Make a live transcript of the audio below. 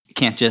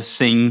can't just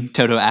sing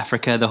Toto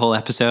Africa the whole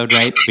episode,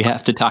 right? We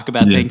have to talk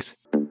about things.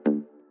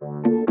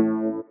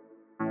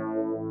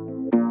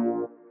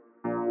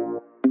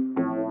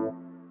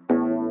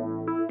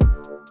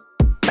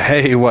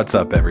 Hey, what's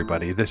up,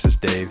 everybody? This is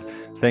Dave.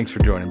 Thanks for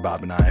joining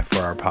Bob and I for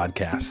our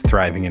podcast,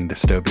 Thriving in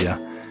Dystopia.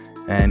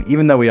 And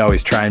even though we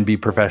always try and be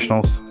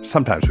professionals,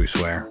 sometimes we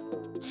swear.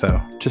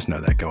 So just know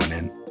that going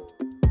in.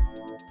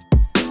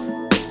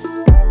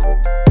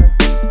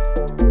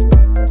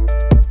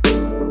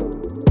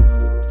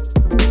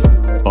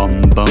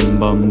 Bum bum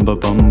bum ba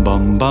bum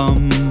bum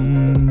bum.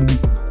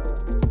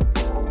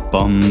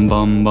 Bum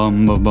bum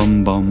bum ba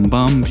bum bum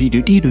bum.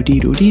 Dido dido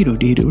dido dido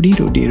dido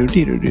dido dido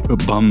dido dido.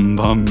 Bum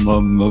bum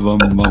bum ba bum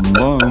bum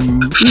bum.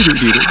 Dido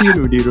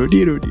dido dido dido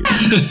dido dido.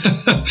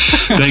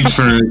 Thanks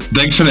for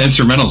the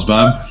instrumentals,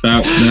 Bob.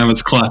 That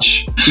was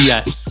clutch.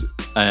 Yes,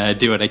 I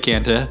do what I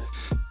can to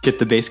get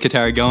the bass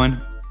guitar going.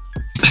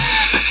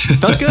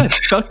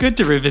 Felt good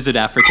to revisit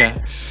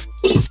Africa.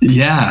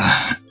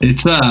 Yeah,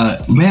 it's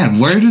man,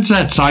 where does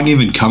that song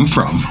even come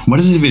from? What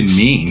does it even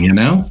mean, you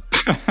know?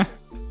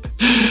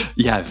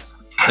 Yeah,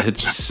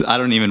 I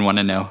don't even want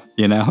to know,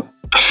 you know?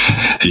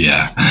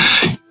 Yeah.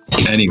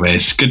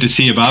 Anyways, good to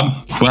see you,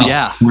 Bob. Well,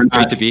 yeah,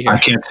 great to be here. I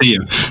can't see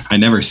you. I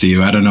never see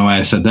you. I don't know why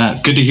I said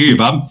that. Good to hear you,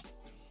 Bob.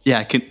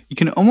 Yeah, you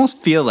can almost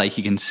feel like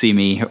you can see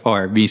me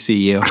or me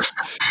see you.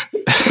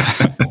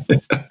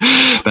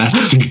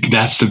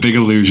 That's the big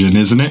illusion,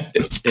 isn't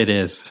it? It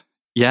is.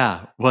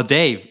 Yeah. Well,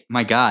 Dave,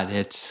 my God,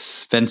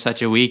 it's been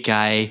such a week.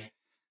 I'd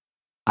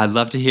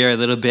love to hear a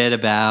little bit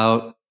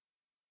about,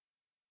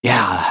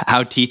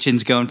 how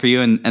teaching's going for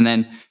you, and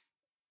then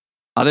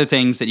other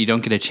things that you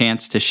don't get a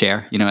chance to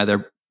share,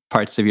 other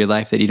parts of your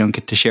life that you don't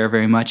get to share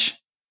very much.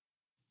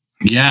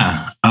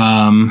 Yeah.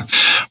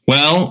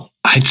 Well,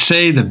 I'd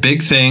say the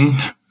big thing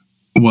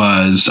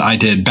was I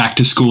did back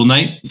to school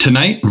night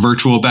tonight,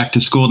 virtual back to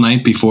school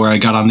night before I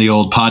got on the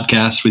old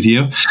podcast with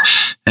you.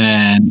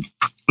 And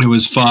it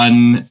was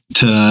fun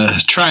to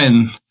try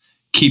and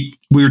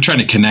we were trying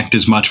to connect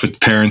as much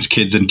with parents,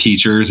 kids, and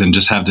teachers and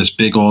just have this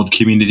big old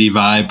community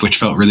vibe, which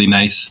felt really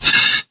nice.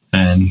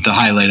 And the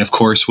highlight, of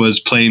course, was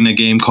playing a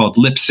game called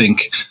Lip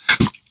Sync,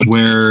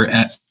 where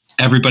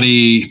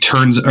everybody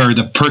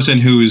the person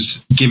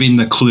who's giving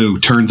the clue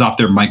turns off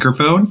their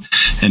microphone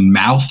and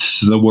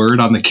mouths the word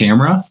on the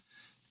camera.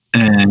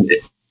 And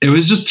it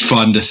was just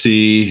fun to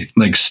see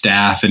like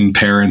staff and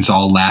parents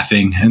all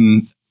laughing.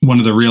 And one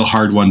of the real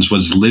hard ones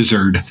was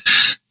lizard.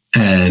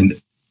 And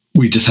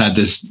we just had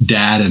this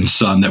dad and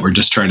son that were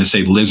just trying to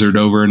say lizard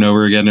over and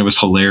over again. It was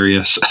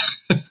hilarious.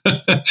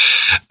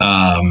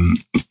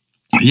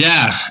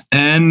 Yeah.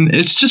 And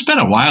it's just been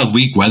a wild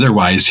week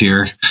weather-wise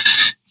here.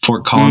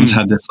 Fort Collins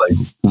had this like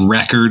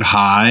record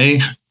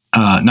high,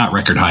 not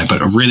record high,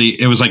 but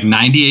it was like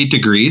 98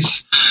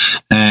 degrees.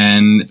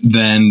 And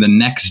then the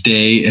next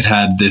day it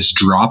had this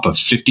drop of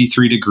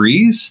 53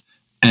 degrees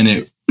and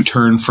it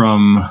turned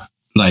from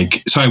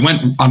so I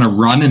went on a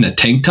run in a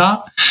tank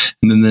top,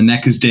 and then the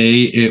next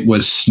day it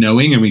was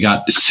snowing and we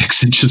got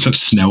 6 inches of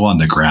snow on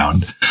the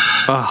ground.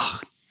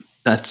 Oh,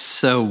 that's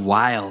so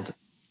wild.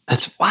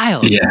 That's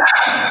wild. Yeah.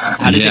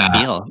 How did it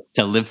feel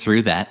to live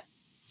through that?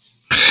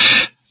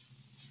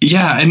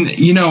 Yeah. And,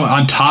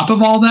 on top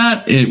of all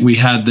that, we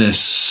have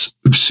this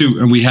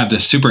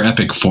super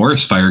epic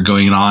forest fire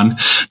going on.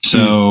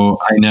 So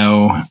I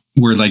know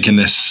we're like in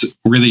this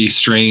really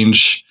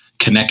strange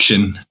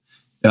connection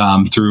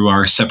through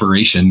our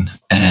separation.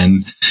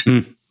 And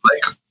I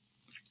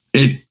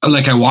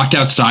walked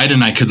outside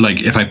and I could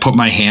if I put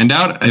my hand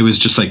out, it was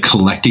just like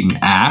collecting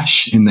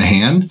ash in the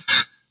hand.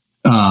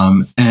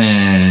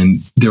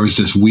 And there was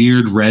this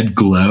weird red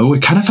glow.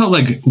 It kind of felt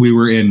like we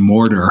were in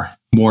Mordor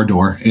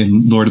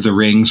in Lord of the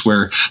Rings,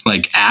 where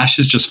like ash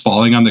is just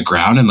falling on the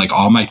ground and like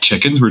all my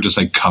chickens were just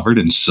like covered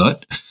in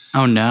soot.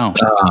 Oh no.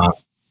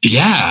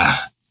 Yeah.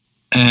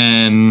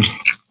 And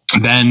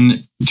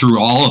then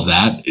through all of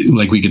that,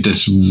 we get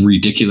this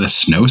ridiculous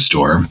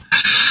snowstorm.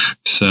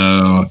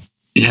 So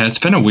yeah, it's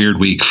been a weird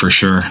week for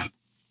sure.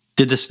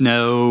 Did the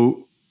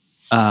snow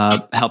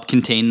help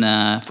contain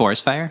the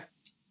forest fire?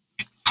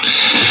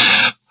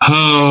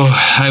 Oh,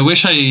 I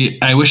wish I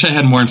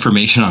had more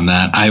information on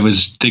that. I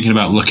was thinking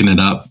about looking it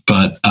up,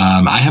 but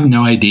I have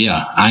no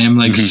idea. I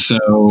am I just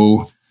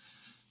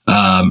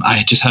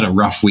had a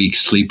rough week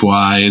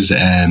sleep-wise,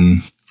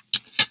 and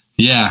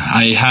yeah,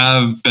 I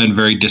have been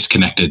very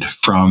disconnected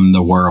from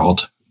the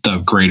world, the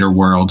greater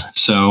world.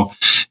 So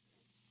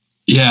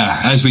yeah,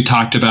 as we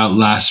talked about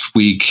last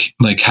week,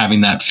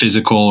 having that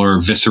physical or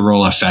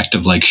visceral effect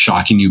of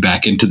shocking you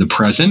back into the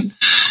present.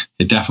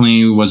 It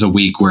definitely was a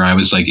week where I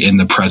was in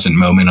the present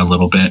moment a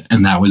little bit.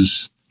 And that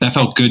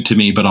felt good to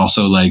me, but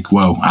also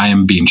whoa, I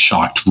am being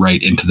shocked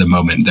right into the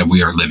moment that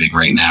we are living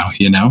right now,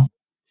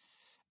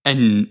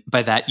 And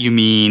by that, you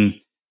mean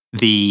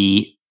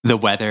the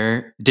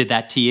weather did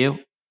that to you?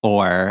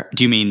 Or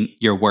do you mean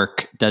your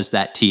work does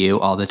that to you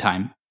all the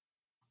time?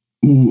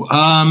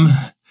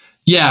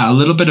 Yeah, a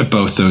little bit of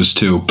both those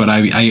two. But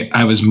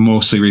I was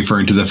mostly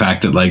referring to the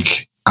fact that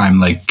I'm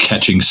like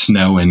catching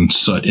snow and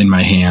soot in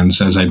my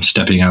hands as I'm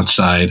stepping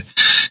outside.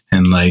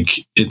 And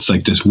like, it's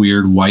like this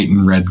weird white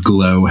and red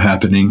glow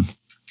happening.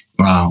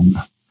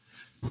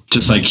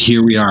 Just like,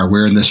 here we are,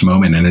 we're in this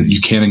moment, and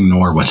you can't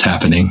ignore what's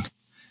happening.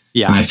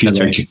 Yeah. And I feel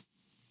like right.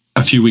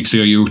 A few weeks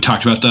ago, you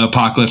talked about the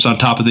apocalypse on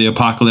top of the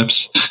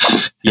apocalypse.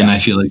 Yes. And I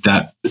feel like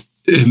that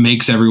it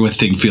makes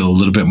everything feel a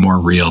little bit more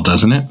real,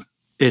 doesn't it?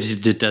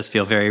 It does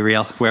feel very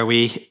real, where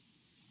we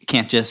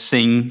can't just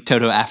sing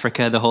Toto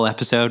Africa the whole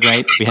episode,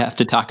 right? We have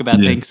to talk about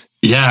things.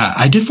 Yeah,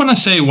 I did want to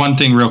say one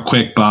thing real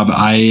quick, Bob.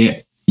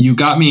 You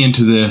got me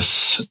into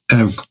this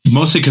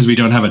mostly because we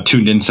don't have a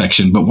tuned in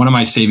section, but one of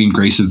my saving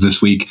graces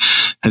this week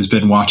has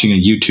been watching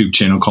a YouTube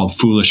channel called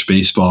Foolish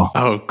Baseball.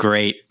 Oh,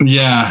 great.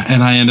 Yeah,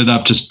 and I ended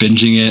up just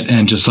binging it,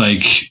 and just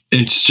like,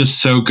 it's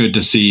just so good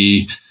to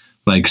see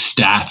like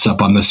stats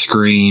up on the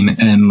screen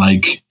and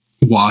like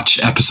watch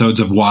episodes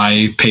of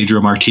why Pedro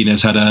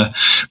Martinez had a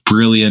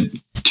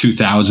brilliant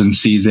 2000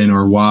 season,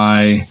 or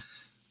why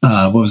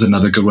what was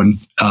another good one?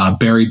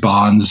 Barry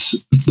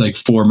Bonds, like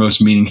 4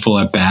 most meaningful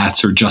at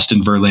bats, or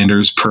Justin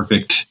Verlander's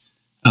perfect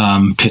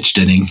pitched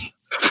inning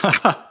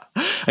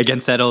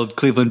against that old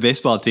Cleveland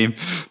baseball team.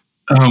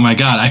 Oh my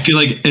God. I feel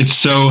like it's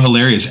so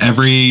hilarious.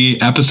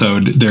 Every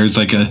episode, there's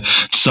like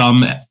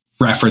some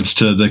reference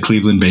to the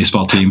Cleveland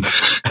baseball team,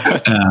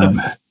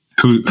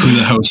 who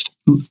the host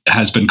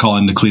has been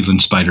calling the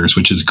Cleveland Spiders,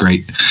 which is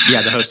great.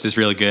 Yeah. The host is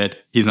really good.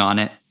 He's on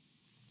it.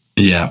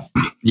 Yeah.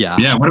 Yeah.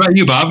 Yeah. What about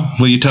you, Bob?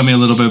 Will you tell me a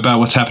little bit about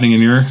what's happening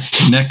in your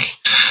neck?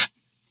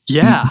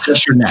 Yeah.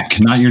 Just your neck,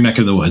 not your neck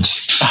of the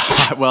woods.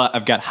 Well,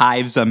 I've got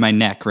hives on my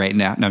neck right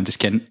now. No, I'm just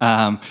kidding.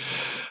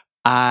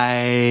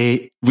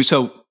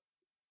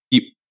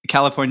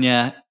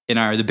 California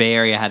in the Bay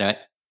Area had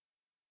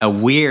a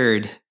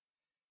weird,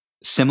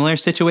 similar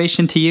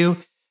situation to you,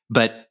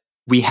 but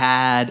we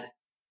had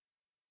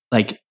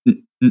like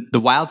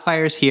the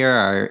wildfires here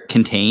are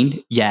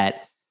contained,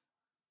 yet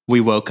we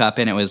woke up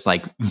and it was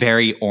like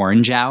very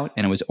orange out,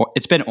 and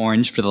it's been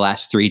orange for the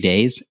last 3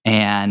 days,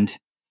 and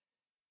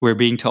we're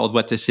being told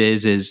what this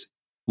is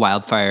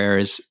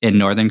wildfires in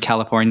Northern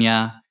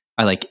California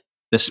are like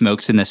the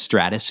smoke's in the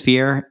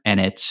stratosphere, and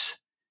it's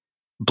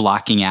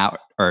blocking out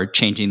or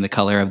changing the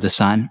color of the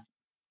sun.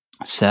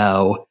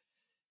 So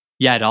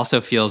yeah, it also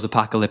feels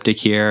apocalyptic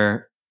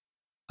here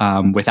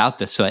without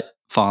the soot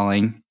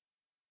falling.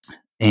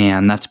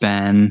 And that's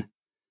been,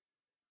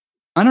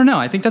 I don't know,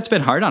 I think that's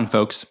been hard on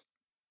folks.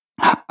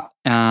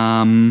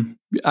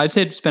 I'd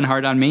say it's been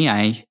hard on me.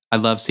 I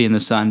love seeing the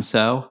sun,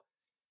 so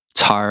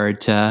it's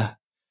hard to,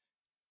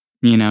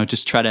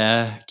 just try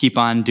to keep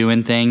on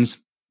doing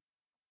things.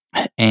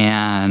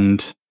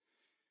 And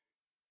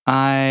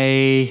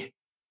I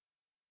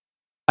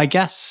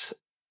guess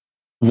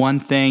one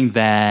thing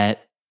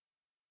that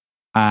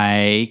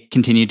I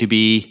continue to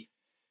be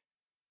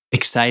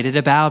excited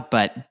about,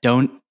 but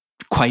don't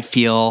quite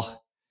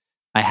feel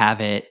I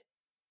have it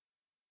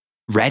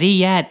ready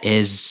yet,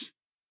 is,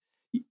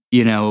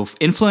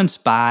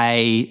 influenced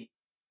by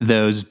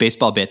those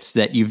baseball bits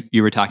that you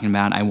were talking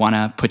about. I want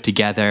to put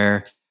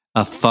together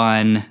a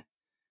fun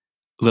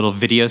little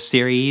video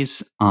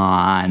series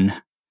on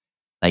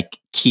like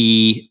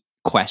key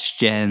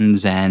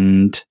questions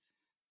and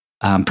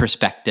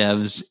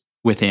perspectives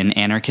within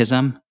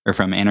anarchism, or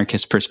from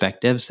anarchist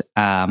perspectives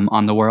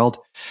on the world.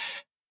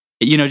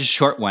 Just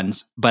short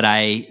ones. But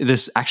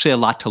there's actually a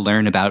lot to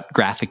learn about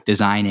graphic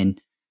design, and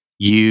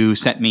you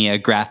sent me a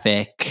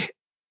graphic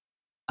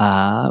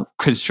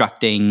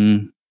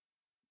constructing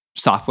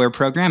software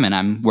program, and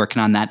I'm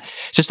working on that.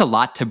 It's just a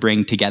lot to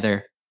bring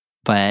together,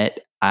 but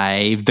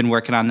I've been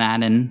working on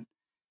that, and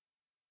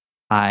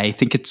I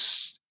think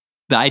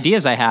the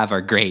ideas I have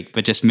are great,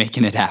 but just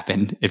making it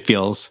happen, it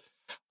feels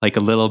like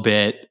a little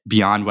bit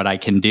beyond what I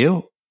can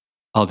do.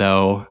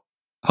 Although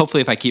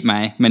hopefully if I keep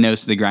my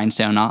nose to the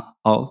grindstone,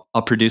 I'll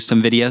produce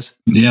some videos.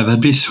 Yeah,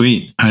 that'd be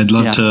sweet. I'd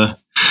love to.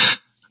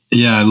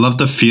 Yeah, I love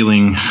the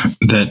feeling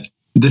that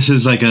this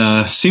is like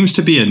seems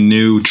to be a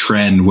new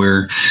trend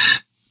where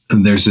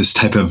there's this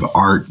type of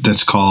art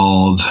that's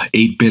called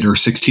 8-bit or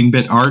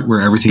 16-bit art,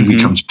 where everything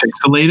becomes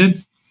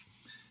pixelated.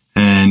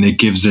 And it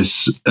gives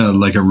this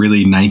like a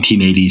really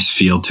 1980s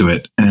feel to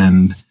it.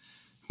 And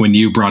when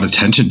you brought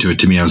attention to it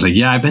to me, I was like,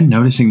 yeah, I've been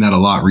noticing that a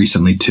lot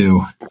recently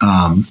too.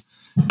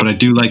 But I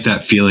do like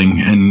that feeling.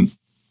 And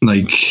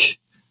like,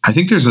 I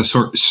think there's a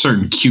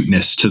certain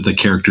cuteness to the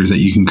characters that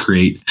you can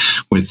create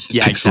with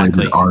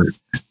pixelated art.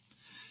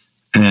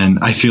 And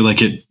I feel like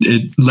it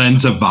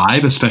lends a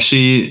vibe,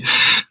 especially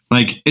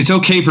like it's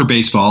okay for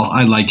baseball.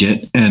 I like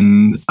it.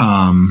 And,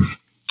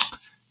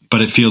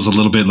 but it feels a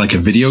little bit like a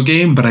video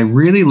game. But I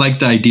really like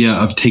the idea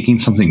of taking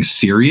something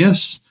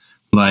serious,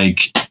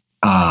 like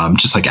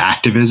just like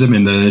activism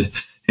in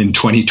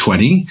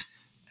 2020,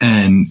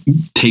 and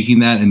taking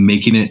that and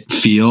making it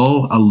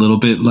feel a little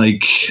bit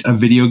like a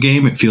video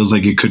game. It feels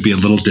like it could be a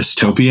little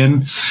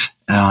dystopian,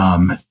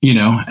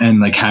 and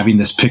like having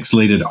this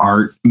pixelated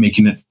art,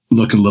 making it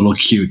look a little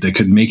cute, that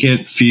could make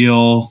it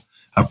feel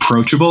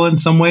approachable in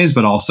some ways,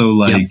 but also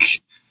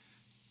like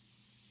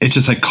it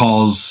just like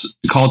calls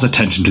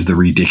attention to the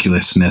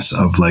ridiculousness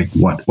of like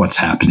what's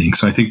happening.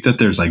 So I think that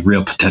there's like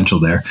real potential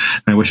there.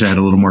 And I wish I had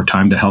a little more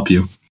time to help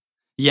you.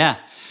 Yeah.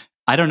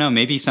 I don't know.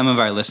 Maybe some of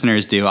our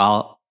listeners do.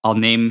 I'll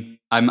name,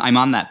 I'm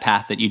on that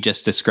path that you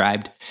just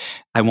described.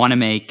 I want to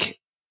make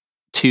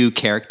 2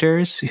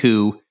 characters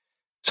who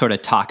sort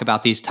of talk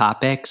about these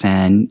topics,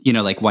 and, you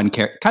know, like one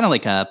character, kind of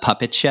like a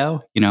puppet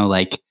show, you know,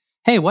 like,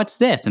 hey, what's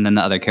this? And then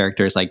the other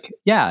character is like,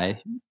 yeah,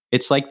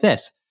 it's like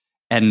this.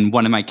 And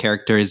one of my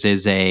characters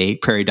is a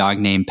prairie dog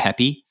named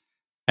Peppy,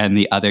 and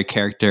the other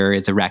character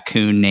is a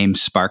raccoon named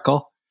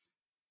Sparkle.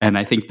 And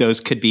I think those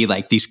could be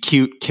like these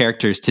cute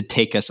characters to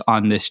take us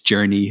on this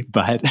journey,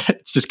 but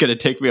it's just going to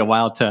take me a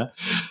while to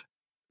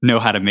know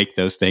how to make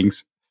those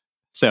things.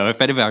 So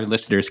if any of our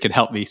listeners could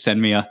help me,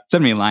 send me a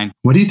line.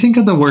 What do you think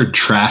of the word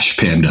trash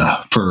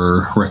panda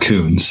for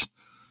raccoons?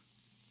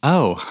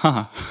 Oh,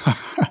 huh.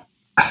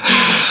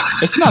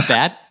 It's not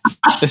bad.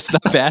 It's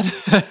not bad.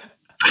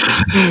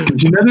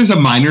 Did you know there's a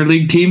minor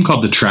league team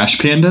called the Trash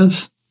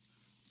Pandas?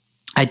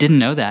 I didn't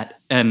know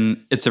that.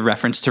 And it's a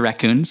reference to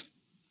raccoons?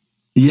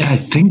 Yeah, I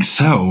think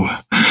so.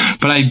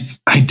 But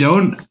I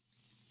don't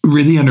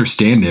really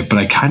understand it, but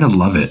I kind of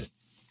love it.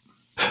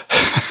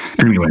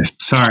 Anyways,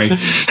 sorry.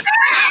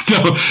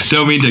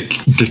 don't mean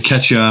to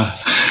catch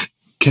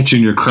you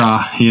in your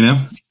craw, you know?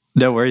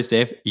 No worries,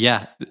 Dave.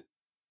 Yeah.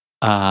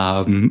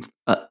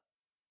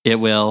 It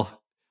will.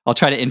 I'll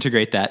try to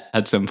integrate that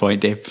at some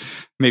point,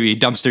 Dave. Maybe a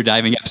dumpster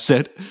diving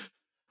episode.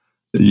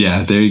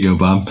 Yeah, there you go,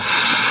 Bob.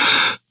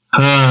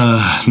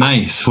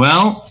 Nice.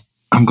 Well,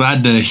 I'm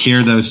glad to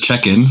hear those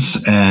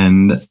check-ins.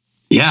 And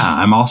yeah,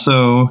 I'm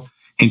also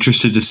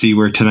interested to see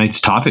where tonight's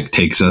topic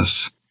takes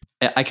us.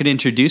 I could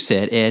introduce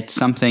it. It's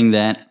something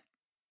that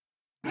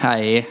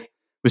I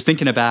was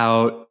thinking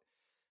about.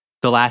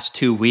 The last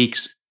 2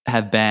 weeks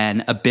have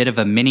been a bit of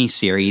a mini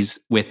series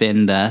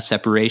within the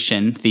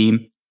separation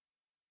theme.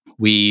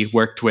 We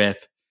worked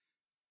with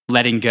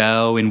letting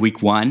go in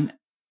week 1,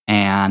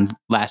 and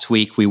last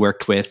week we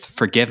worked with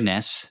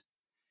forgiveness.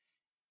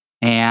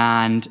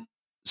 And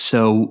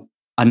so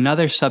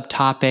another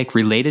subtopic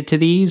related to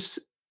these,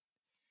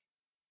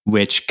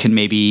 which can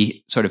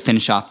maybe sort of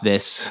finish off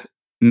this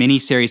mini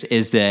series,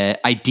 is the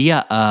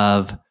idea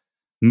of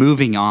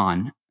moving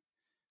on.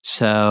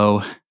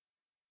 So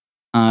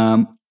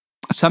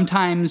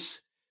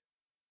sometimes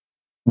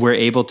we're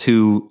able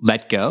to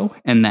let go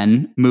and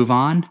then move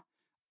on.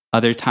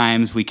 Other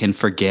times we can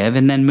forgive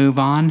and then move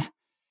on.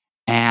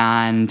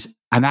 And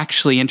I'm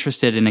actually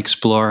interested in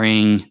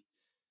exploring,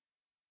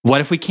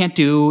 what if we can't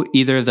do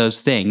either of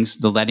those things,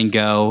 the letting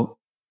go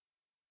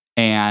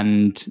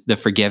and the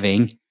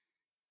forgiving?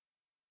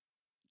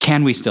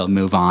 Can we still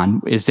move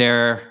on? Is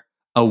there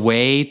a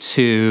way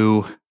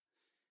to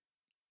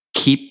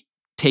keep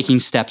taking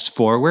steps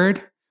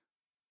forward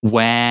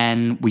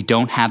when we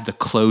don't have the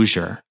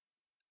closure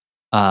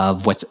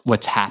of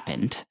what's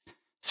happened?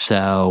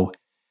 So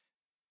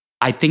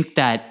I think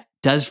that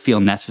does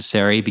feel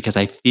necessary, because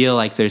I feel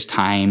like there's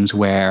times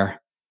where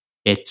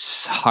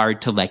it's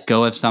hard to let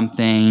go of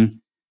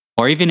something,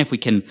 or even if we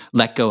can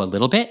let go a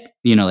little bit,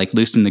 you know, like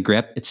loosen the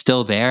grip, it's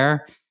still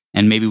there.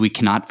 And maybe we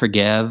cannot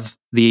forgive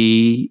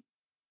the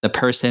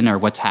person or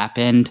what's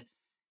happened.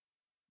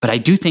 But I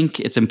do think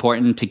it's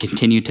important to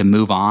continue to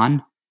move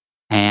on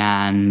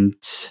and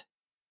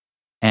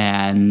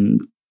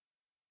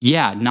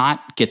yeah,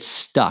 not get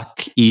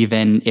stuck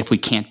even if we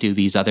can't do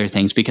these other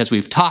things, because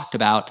we've talked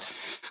about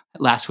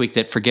last week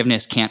that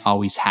forgiveness can't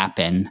always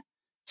happen.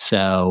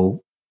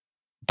 So,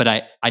 but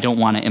I don't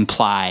want to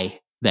imply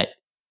that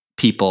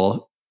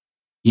people,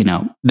 you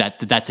know,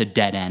 that's a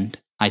dead end.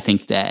 I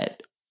think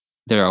that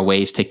there are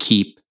ways to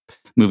keep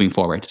moving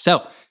forward.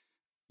 So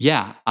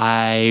yeah,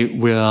 I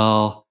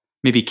will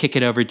maybe kick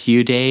it over to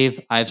you, Dave.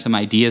 I have some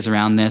ideas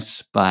around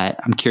this, but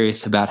I'm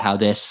curious about how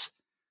this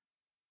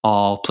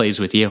all plays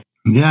with you.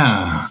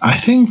 Yeah, I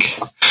think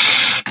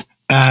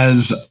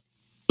as,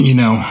 you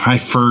know, I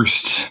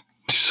first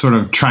sort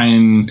of try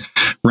and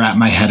wrap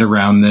my head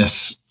around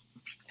this,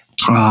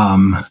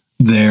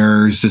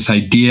 there's this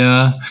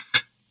idea,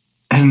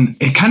 and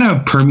it kind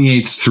of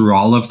permeates through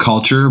all of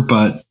culture,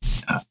 but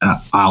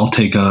I'll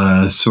take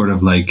a sort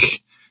of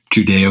like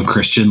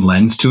Judeo-Christian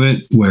lens to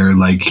it, where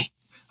like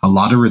a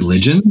lot of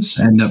religions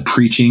end up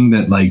preaching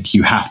that like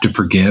you have to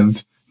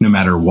forgive no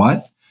matter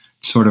what.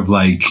 Sort of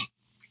like,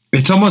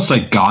 it's almost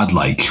like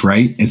godlike,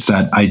 right? It's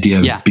that idea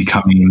of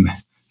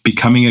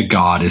becoming a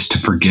god is to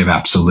forgive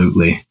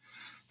absolutely.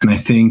 And I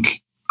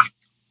think,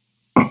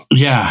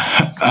 yeah,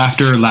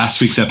 after last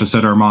week's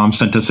episode, our mom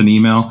sent us an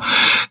email,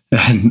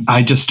 and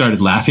I just started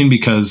laughing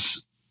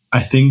because I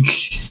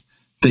think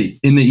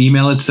in the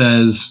email it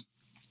says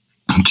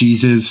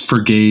Jesus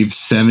forgave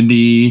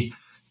 70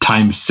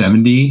 times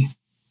 70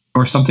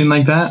 or something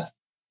like that.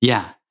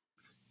 Yeah.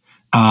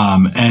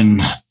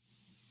 And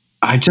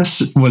I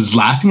just was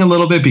laughing a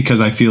little bit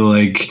because I feel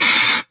like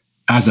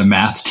as a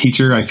math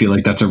teacher, I feel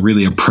like that's a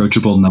really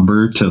approachable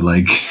number to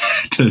like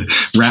to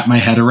wrap my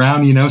head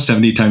around, you know.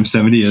 70 times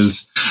 70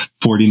 is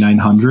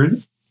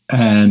 4,900.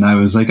 And I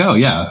was like, oh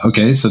yeah,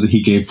 okay. So that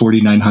he gave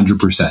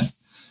 4,900%.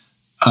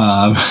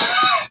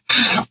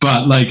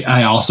 But like,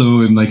 I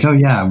also am like, oh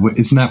yeah,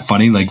 isn't that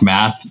funny? Like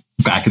math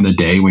back in the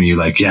day when you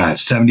like, yeah,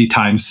 70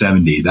 times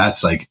 70,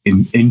 that's like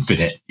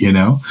infinite, you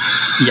know?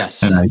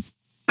 Yes. And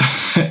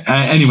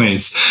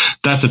anyways,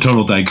 that's a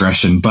total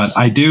digression, but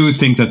I do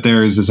think that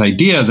there is this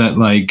idea that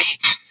like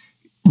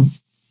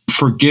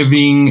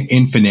forgiving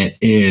infinite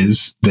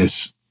is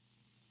this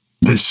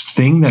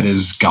thing that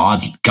is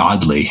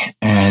godly.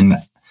 And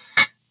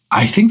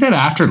I think that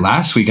after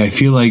last week, I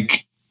feel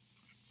like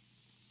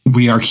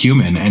we are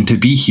human, and to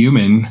be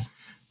human,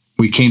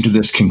 we came to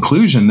this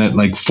conclusion that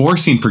like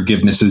forcing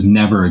forgiveness is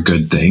never a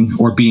good thing,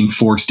 or being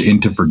forced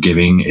into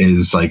forgiving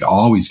is like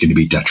always going to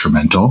be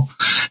detrimental,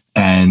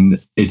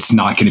 and it's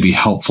not going to be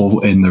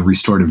helpful in the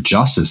restorative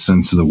justice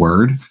sense of the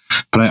word.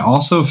 But I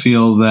also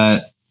feel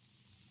that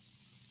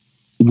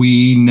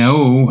we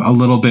know a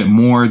little bit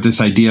more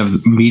this idea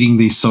of meeting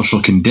these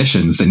social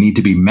conditions that need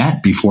to be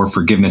met before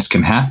forgiveness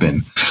can happen.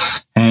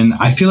 And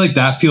I feel like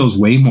that feels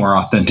way more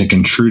authentic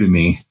and true to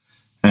me.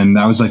 And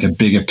that was like a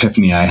big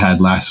epiphany I had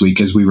last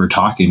week as we were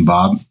talking,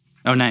 Bob.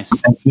 Oh, nice.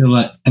 I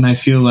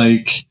feel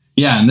like,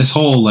 yeah. And this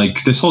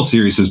whole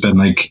series has been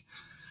like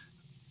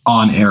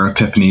on air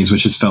epiphanies,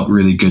 which has felt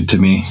really good to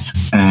me.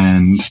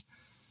 And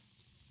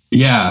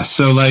yeah,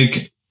 so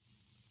like,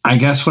 I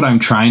guess what I'm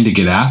trying to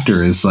get after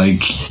is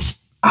like,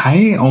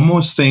 I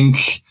almost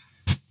think,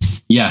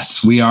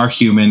 yes, we are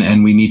human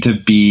and we need to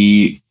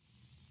be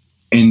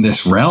in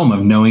this realm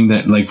of knowing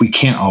that like we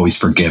can't always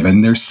forgive,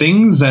 and there's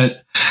things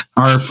that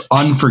are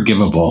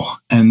unforgivable.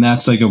 And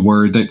that's like a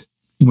word that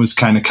was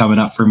kind of coming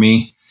up for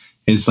me,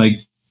 is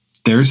like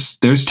there's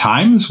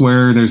times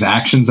where there's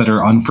actions that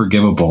are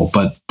unforgivable,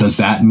 but does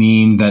that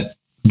mean that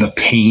the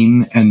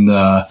pain and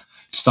the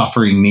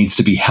suffering needs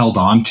to be held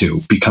on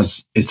to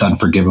because it's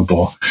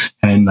unforgivable?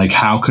 And like,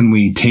 how can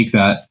we take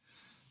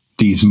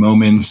these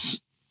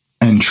moments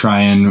and try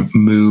and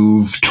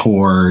move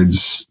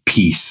towards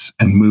peace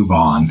and move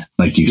on,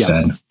 like you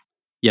said?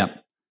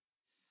 Yep.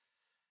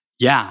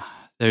 Yeah.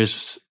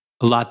 There's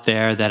a lot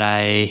there that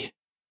I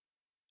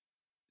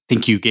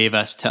think you gave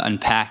us to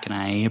unpack, and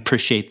I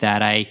appreciate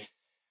that. I'd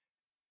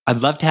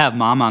love to have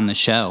Mom on the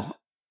show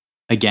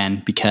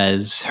again,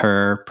 because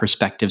her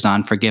perspectives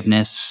on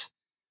forgiveness,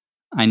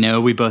 I know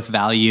we both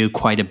value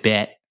quite a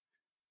bit.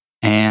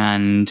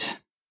 And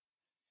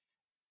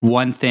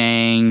one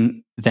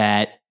thing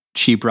that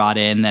she brought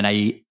in that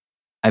I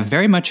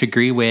very much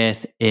agree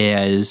with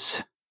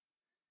is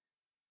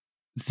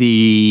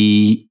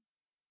the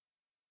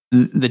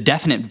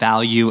definite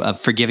value of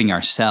forgiving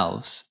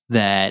ourselves.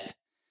 That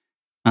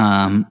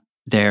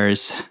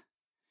there's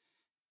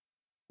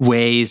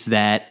ways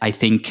that I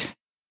think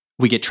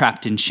we get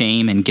trapped in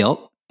shame and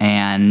guilt,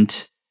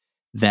 and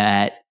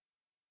that,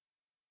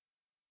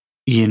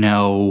 you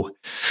know,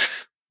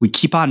 we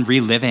keep on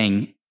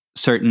reliving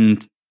certain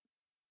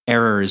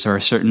errors or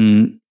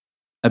certain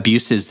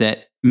abuses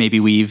that maybe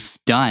we've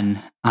done,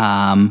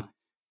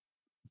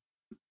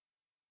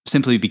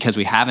 simply because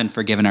we haven't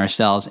forgiven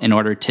ourselves in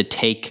order to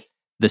take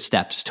the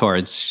steps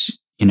towards,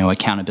 you know,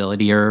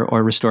 accountability or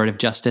restorative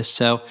justice.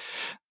 So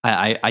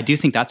I do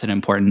think that's an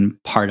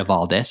important part of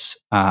all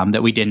this,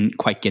 that we didn't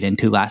quite get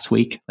into last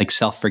week, like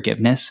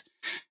self-forgiveness.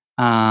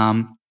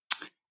 And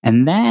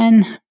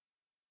then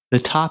the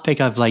topic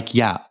of like,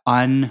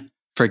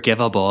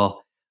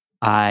 unforgivable,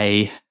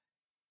 I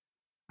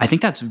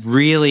think that's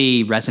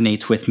really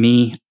resonates with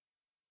me.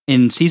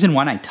 In season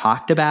 1, I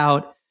talked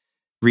about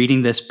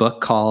reading this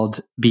book called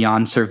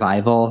Beyond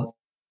Survival: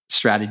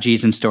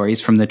 Strategies and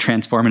Stories from the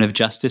Transformative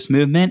Justice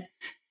Movement.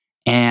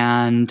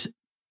 And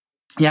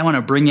I want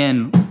to bring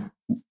in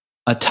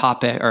a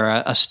topic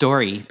or a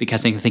story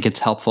because I think it's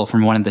helpful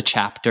from one of the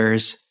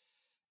chapters.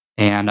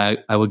 And I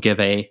will give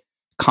a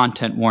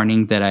content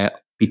warning that I'll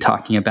be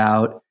talking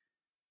about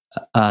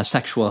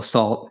sexual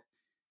assault.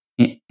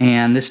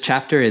 And this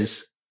chapter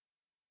is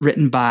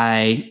written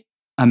by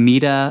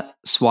Amita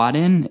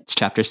Swadin. It's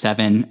chapter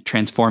 7,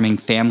 Transforming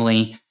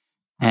Family.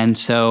 And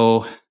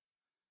so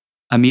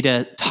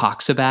Amita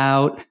talks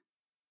about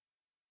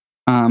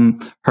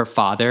her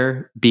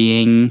father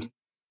being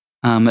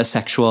a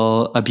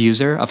sexual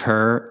abuser of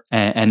her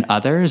and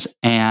others.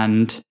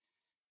 And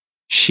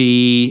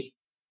she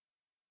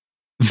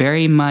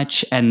very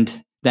much,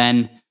 and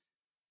then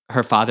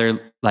her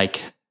father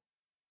like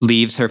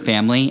leaves her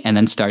family and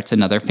then starts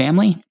another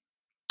family.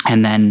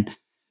 And then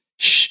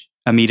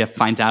Amita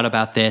finds out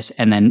about this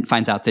and then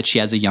finds out that she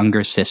has a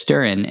younger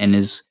sister, and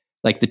is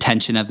like, the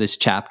tension of this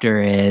chapter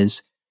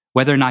is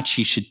whether or not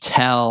she should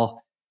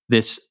tell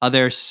this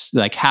other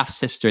like half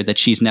sister that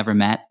she's never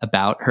met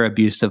about her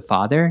abusive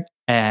father.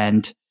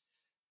 And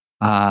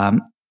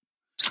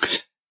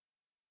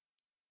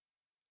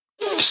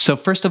so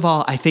first of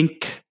all, I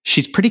think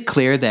she's pretty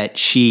clear that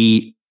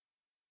she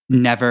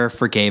never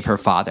forgave her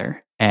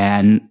father,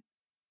 and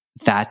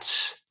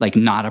that's like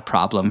not a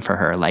problem for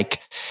her. Like,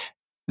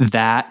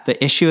 that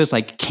the issue is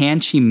like, can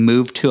she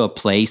move to a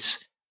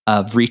place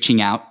of reaching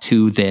out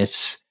to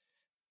this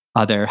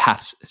other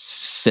half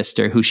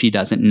sister who she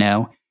doesn't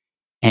know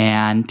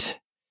And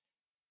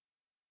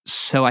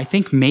so I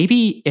think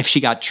maybe if she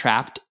got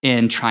trapped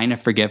in trying to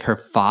forgive her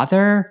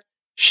father,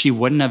 she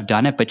wouldn't have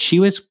done it. But she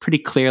was pretty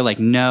clear, like,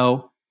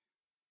 no,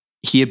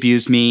 he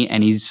abused me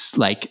and he's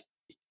like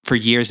for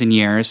years and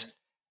years.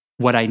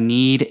 What I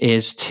need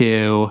is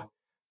to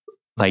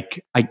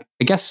like, I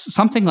guess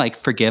something like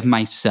forgive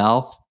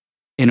myself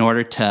in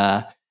order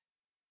to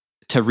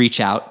reach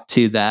out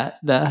to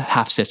the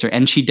half sister.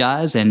 And she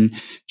does, and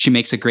she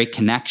makes a great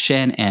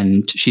connection,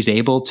 and she's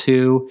able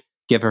to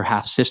give her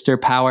half sister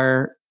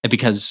power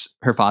because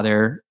her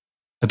father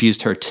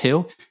abused her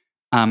too.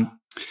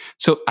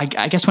 So I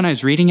guess when I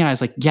was reading it, I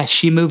was like, yes,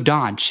 she moved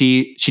on.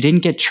 She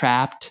didn't get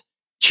trapped.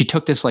 She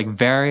took this like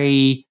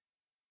very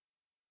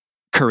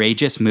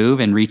courageous move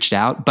and reached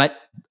out, but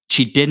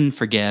she didn't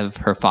forgive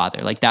her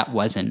father. Like that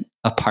wasn't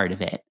a part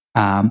of it.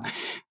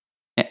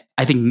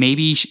 I think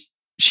maybe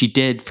she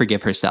did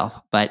forgive herself,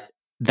 but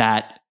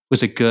that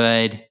was a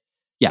good,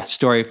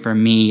 story for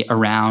me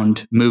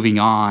around moving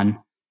on.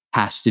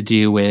 Has to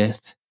do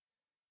with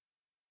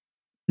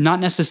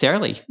not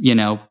necessarily,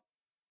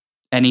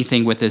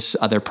 anything with this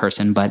other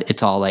person, but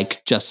it's all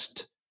like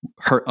just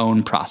her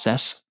own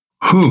process.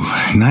 Whew,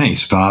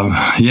 nice, Bob.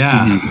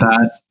 Yeah,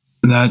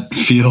 that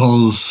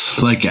feels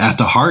like at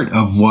the heart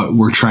of what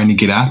we're trying to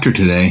get after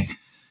today.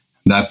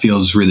 That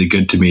feels really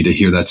good to me to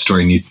hear that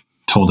story, and you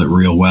told it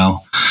real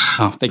well.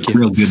 Oh, thank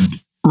you.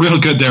 Real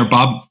good there,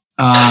 Bob.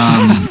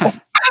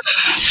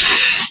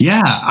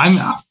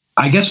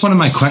 I guess one of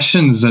my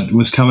questions that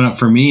was coming up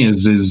for me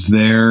is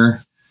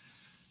there,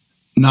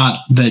 not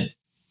that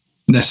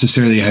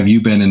necessarily have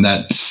you been in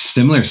that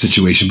similar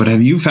situation, but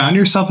have you found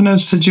yourself in a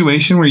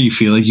situation where you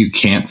feel like you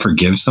can't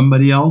forgive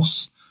somebody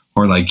else,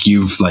 or like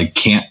you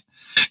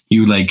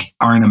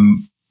are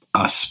in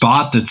a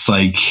spot that's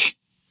like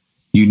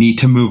you need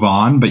to move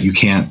on, but you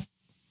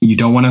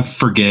don't want to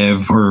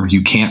forgive, or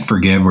you can't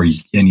forgive,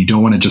 and you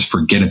don't want to just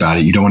forget about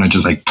it. You don't want to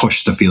just like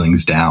push the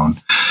feelings down.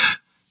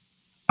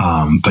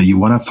 But you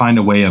want to find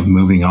a way of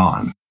moving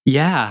on.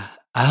 Yeah.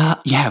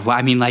 Well,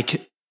 I mean,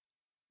 like,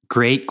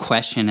 great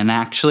question. And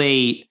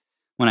actually,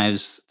 when I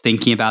was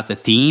thinking about the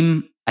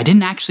theme, I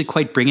didn't actually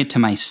quite bring it to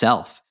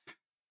myself.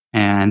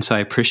 And so I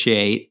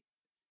appreciate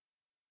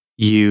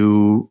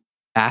you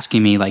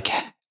asking me, like,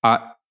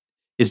 have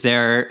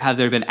there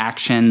been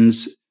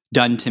actions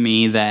done to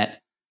me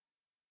that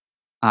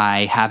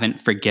I haven't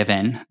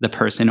forgiven the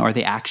person or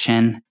the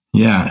action?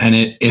 Yeah. And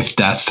if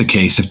that's the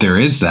case, if there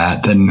is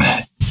that, then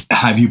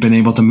have you been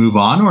able to move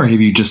on, or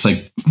have you just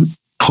like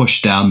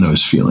pushed down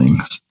those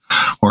feelings,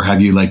 or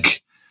have you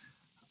like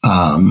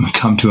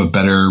come to a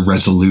better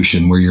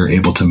resolution where you're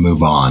able to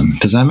move on?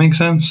 Does that make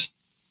sense?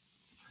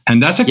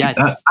 And I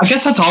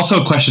guess that's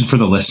also a question for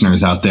the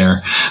listeners out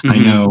there. Mm-hmm. I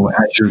know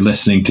as you're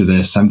listening to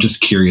this, I'm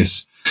just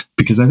curious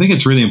because I think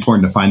it's really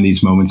important to find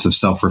these moments of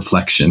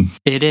self-reflection.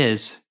 It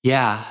is.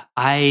 Yeah.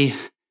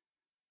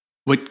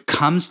 What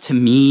comes to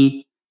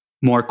me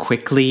more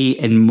quickly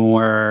and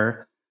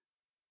more,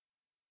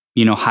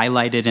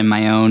 highlighted in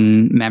my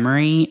own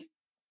memory,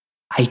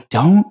 I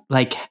don't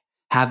like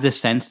have the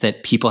sense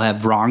that people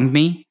have wronged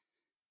me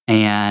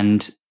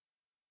and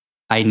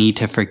I need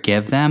to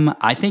forgive them.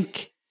 I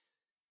think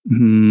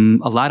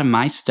a lot of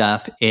my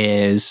stuff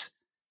is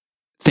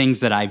things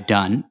that I've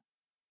done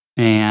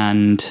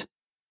and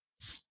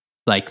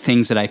like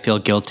things that I feel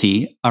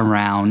guilty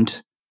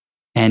around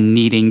and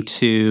needing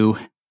to,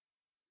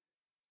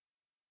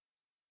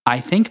 I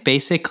think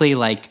basically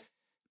like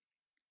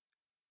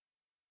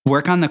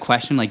work on the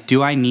question, like,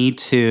 do I need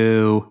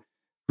to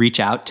reach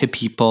out to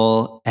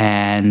people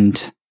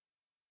and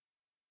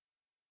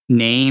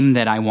name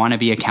that I want to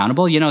be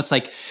accountable? It's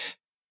like,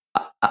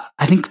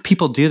 I think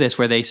people do this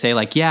where they say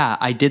like, yeah,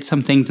 I did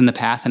some things in the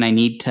past and I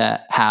need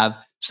to have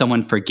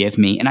someone forgive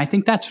me. And I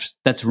think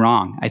that's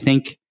wrong. I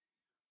think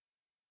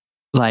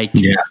like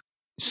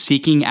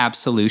seeking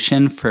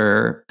absolution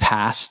for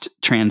past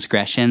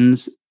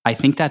transgressions, I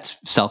think that's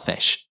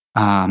selfish.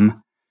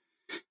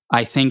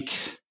 I think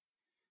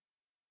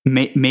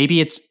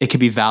maybe it could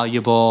be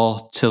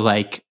valuable to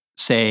like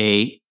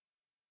say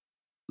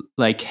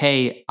like,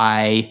 hey,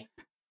 I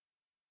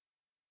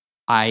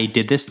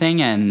did this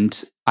thing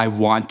and I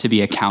want to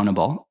be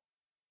accountable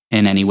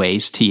in any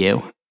ways to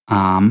you.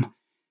 And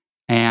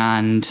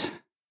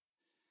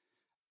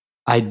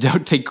I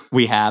don't think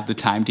we have the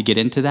time to get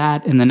into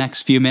that in the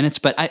next few minutes,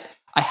 but I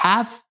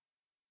have,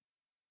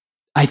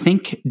 I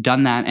think,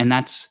 done that, and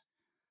that's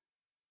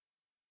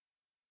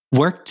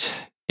worked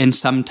in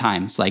some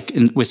times, like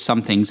with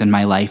some things in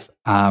my life.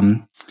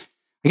 I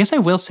guess I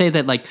will say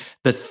that like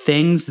the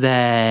things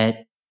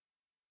that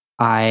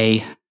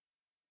I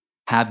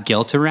have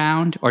guilt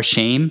around or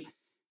shame,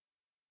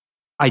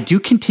 I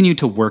do continue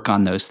to work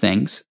on those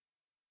things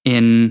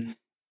in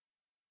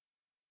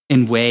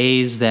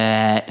ways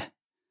that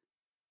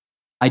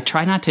I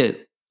try not to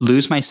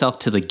lose myself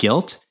to the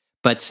guilt,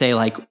 but say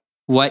like,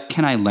 what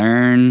can I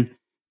learn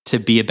to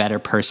be a better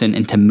person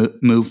and to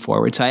move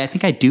forward? So I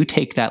think I do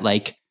take that,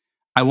 like,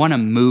 I want to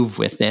move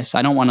with this.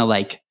 I don't want to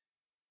like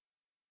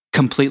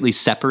completely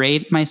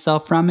separate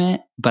myself from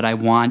it, but I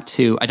don't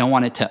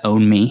want it to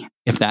own me,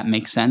 if that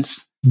makes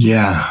sense.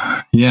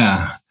 Yeah.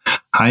 Yeah.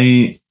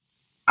 I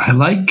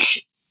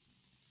like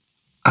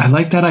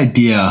that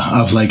idea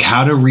of like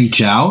how to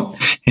reach out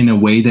in a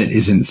way that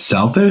isn't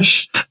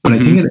selfish, but I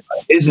think it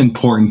is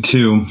important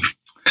too.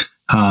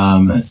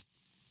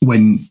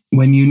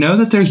 When you know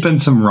that there's been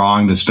some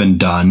wrong that's been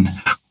done,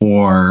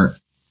 or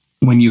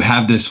when you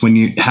have this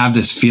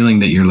feeling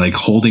that you're like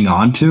holding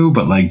on to,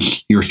 but like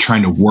you're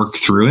trying to work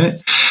through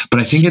it. But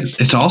I think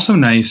it's also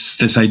nice.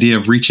 This idea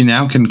of reaching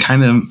out can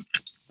kind of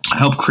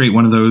help create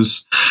one of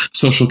those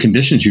social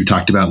conditions you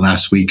talked about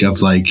last week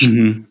of like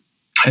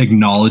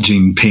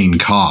acknowledging pain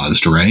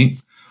caused, right?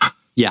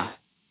 Yeah.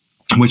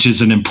 Which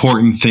is an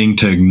important thing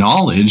to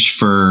acknowledge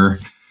for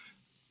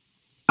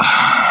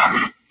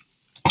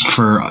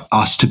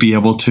us to be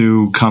able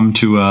to come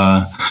to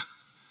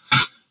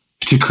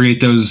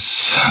create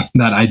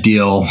that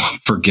ideal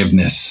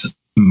forgiveness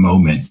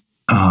moment.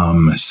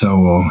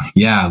 So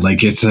yeah,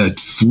 like it's a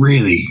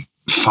really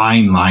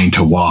fine line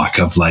to walk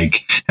of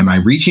like, am I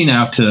reaching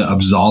out to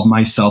absolve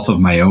myself of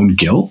my own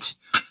guilt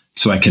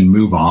so I can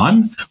move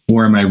on?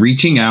 Or am I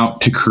reaching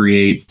out to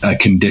create a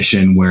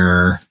condition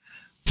where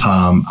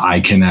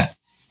I can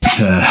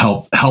to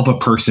help a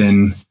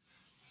person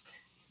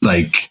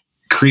like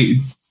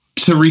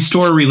to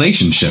restore a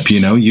relationship,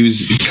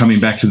 coming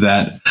back to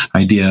that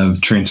idea of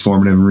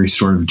transformative and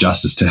restorative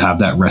justice to have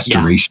that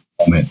restoration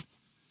moment,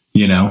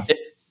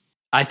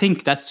 I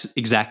think that's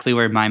exactly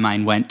where my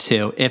mind went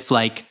to. If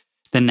like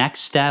the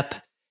next step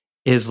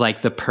is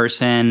like the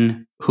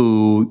person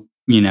who,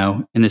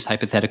 in this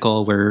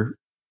hypothetical we're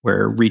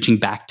reaching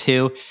back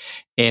to,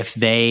 if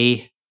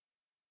they,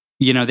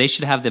 they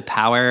should have the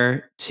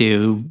power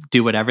to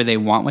do whatever they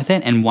want with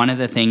it. And one of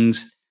the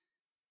things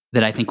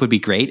that I think would be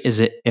great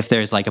is if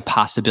there's like a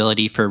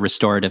possibility for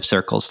restorative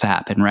circles to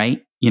happen,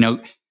 right?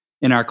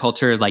 In our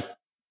culture, like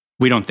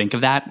we don't think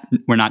of that.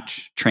 We're not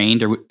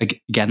trained, or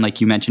again, like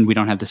you mentioned, we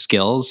don't have the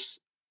skills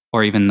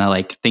or even the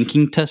like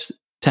thinking to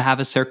have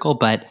a circle.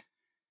 But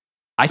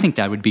I think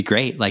that would be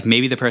great. Like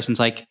maybe the person's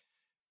like,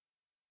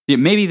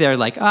 maybe they're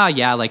like, oh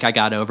yeah, like I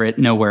got over it,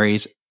 no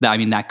worries. I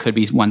mean, that could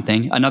be one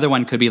thing. Another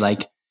one could be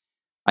like,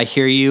 I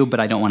hear you, but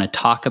I don't want to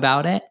talk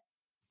about it.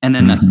 And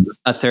then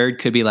a third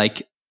could be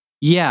like,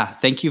 yeah,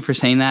 thank you for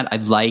saying that.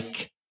 I'd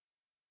like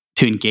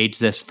to engage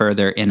this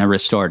further in a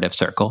restorative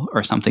circle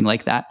or something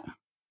like that.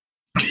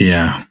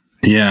 Yeah.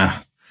 Yeah.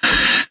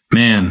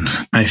 Man,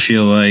 I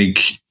feel like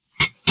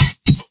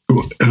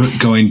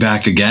going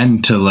back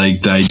again to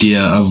like the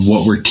idea of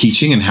what we're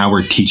teaching and how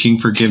we're teaching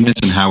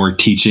forgiveness and how we're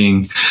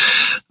teaching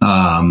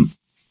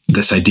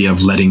this idea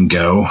of letting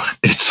go.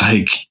 It's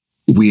like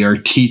we are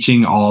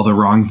teaching all the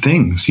wrong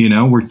things.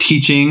 We're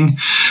teaching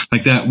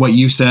like that. What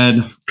you said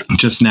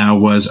just now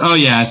was, oh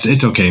yeah,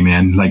 it's okay,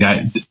 man. Like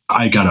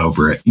I got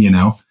over it.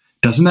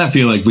 Doesn't that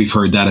feel like we've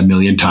heard that a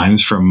million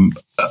times from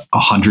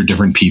 100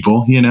 different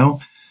people?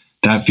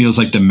 That feels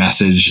like the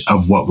message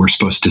of what we're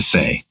supposed to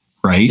say.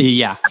 Right.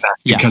 Yeah.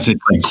 Because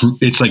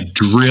it's like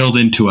drilled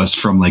into us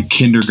from like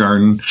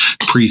kindergarten,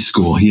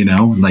 preschool,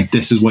 like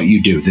this is what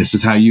you do. This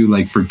is how you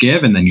like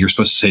forgive. And then you're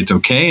supposed to say it's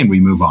okay. And we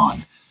move on,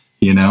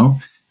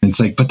 And it's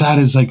like, but that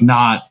is like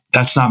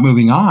that's not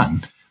moving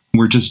on.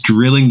 We're just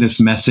drilling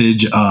this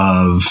message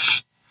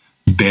of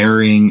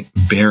burying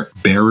our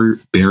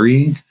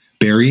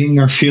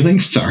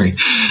feelings. Sorry.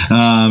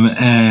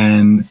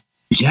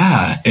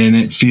 And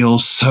it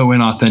feels so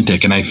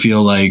inauthentic. And I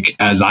feel like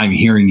as I'm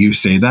hearing you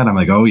say that, I'm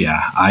like, oh yeah,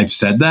 I've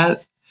said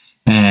that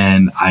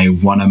and I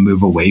want to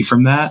move away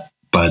from that.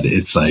 But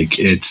it's like,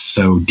 it's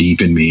so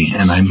deep in me.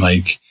 And I'm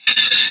like,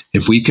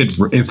 if we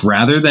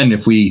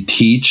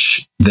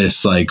teach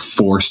this like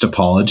forced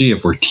apology,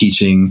 if we're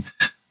teaching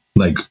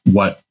like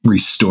what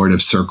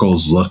restorative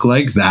circles look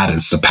like, that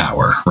is the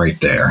power right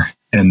there.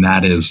 And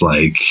that is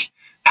like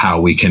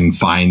how we can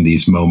find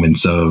these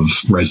moments of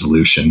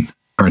resolution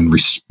or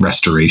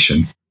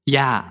restoration.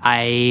 Yeah,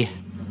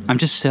 I'm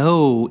just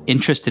so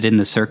interested in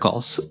the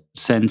circles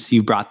since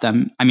you brought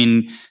them. I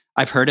mean,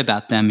 I've heard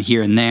about them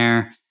here and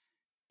there,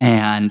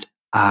 and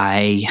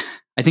I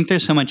think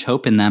there's so much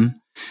hope in them.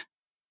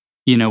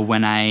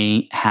 When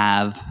I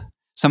have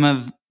some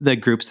of the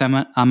groups I'm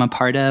a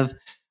part of,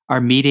 our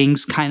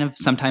meetings kind of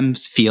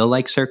sometimes feel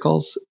like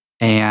circles,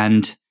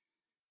 and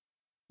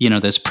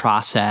there's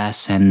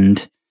process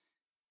and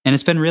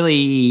it's been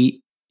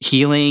really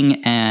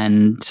healing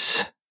and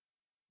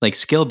like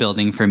skill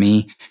building for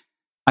me.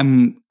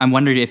 I'm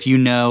wondering if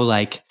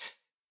like,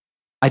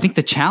 I think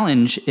the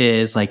challenge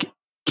is like,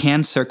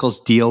 can circles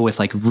deal with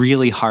like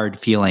really hard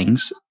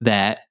feelings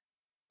that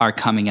are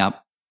coming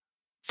up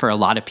for a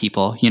lot of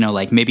people?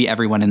 Like maybe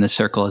everyone in the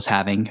circle is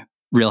having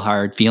real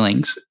hard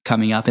feelings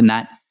coming up, and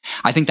that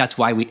I think that's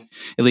why we,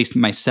 at least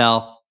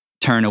myself,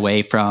 turn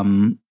away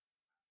from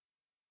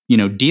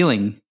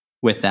dealing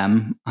with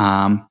them.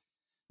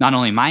 Not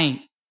only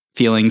my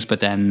feelings, but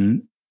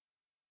then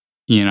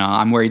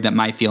I'm worried that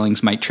my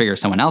feelings might trigger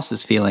someone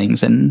else's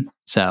feelings. And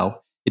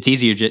so it's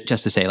easier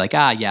just to say like,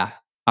 yeah,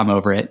 I'm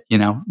over it,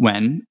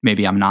 when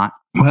maybe I'm not.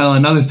 Well,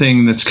 another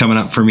thing that's coming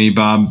up for me,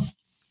 Bob,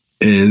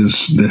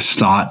 is this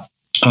thought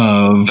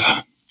of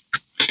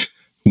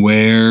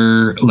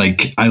where,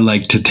 like, I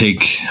like to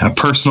take a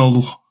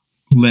personal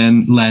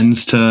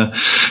lens to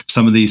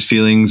some of these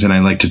feelings, and I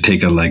like to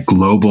take a like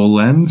global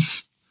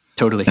lens.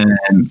 Totally.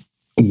 And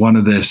one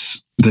of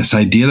this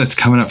idea that's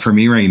coming up for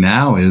me right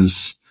now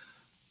is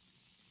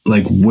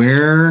like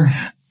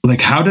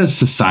how does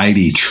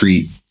society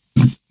treat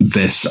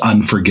this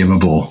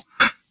unforgivable,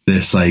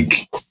 this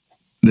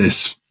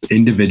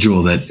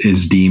individual that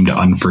is deemed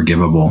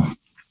unforgivable?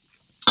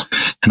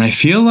 And I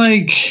feel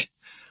like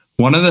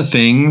one of the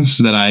things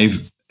that I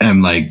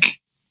am like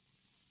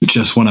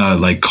just want to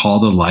like call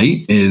to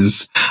light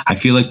is I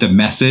feel like the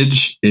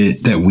message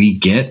that we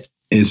get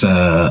is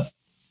the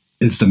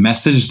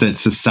message that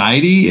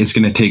society is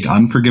going to take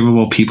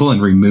unforgivable people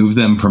and remove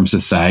them from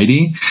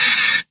society.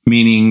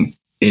 Meaning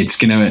it's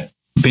going to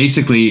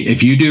basically,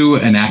 if you do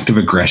an act of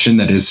aggression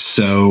that is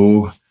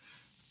so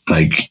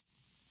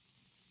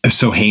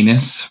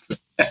heinous,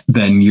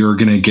 then you're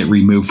going to get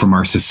removed from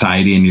our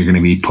society and you're going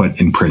to be put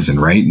in prison.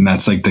 Right. And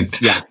that's like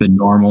the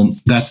normal,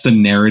 that's the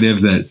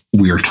narrative that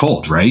we are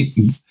told, right?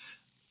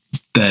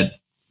 That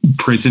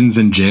prisons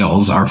and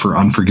jails are for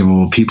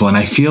unforgivable people. And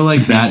I feel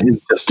like that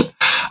is just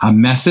a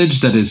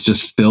message that is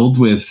just filled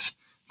with,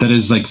 that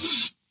is like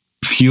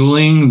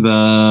fueling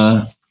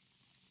the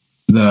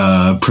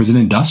prison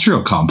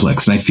industrial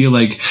complex. And I feel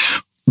like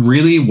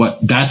really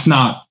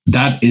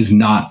that is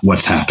not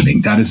what's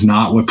happening. That is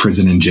not what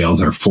prison and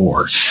jails are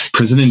for.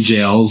 Prison and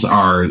jails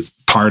are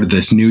part of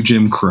this new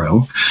Jim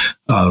Crow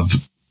of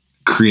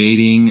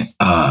creating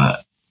a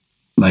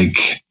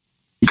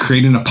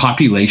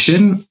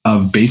population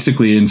of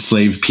basically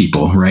enslaved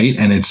people. Right.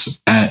 And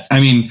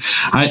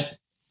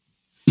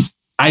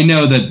I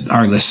know that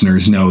our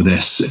listeners know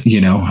this,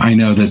 I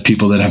know that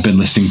people that have been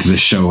listening to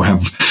this show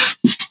have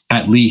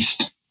at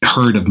least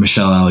heard of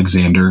Michelle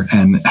Alexander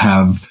and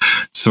have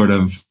sort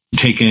of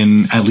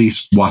at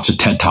least watch a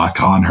TED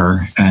Talk on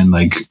her and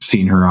like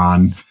seen her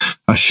on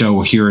a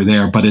show here or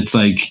there. But it's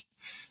like,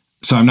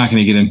 so I'm not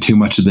going to get into too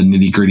much of the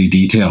nitty gritty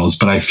details,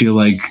 but I feel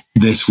like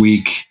this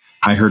week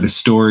I heard a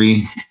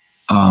story.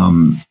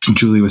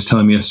 Julie was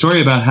telling me a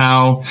story about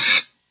how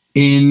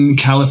in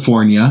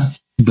California,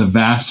 the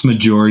vast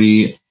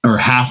majority or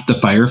half the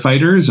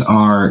firefighters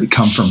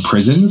come from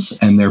prisons,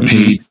 and they're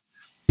paid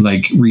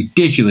like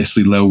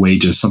ridiculously low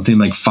wages, something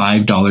like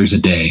 $5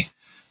 a day.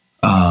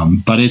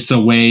 But it's a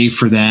way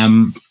for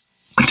them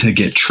to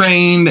get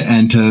trained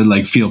and to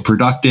like feel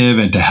productive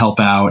and to help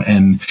out.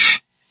 And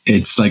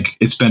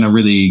it's been a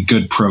really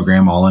good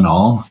program all in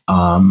all.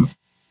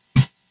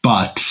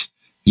 But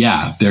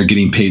yeah, they're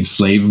getting paid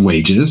slave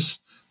wages,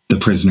 the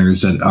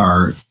prisoners that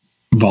are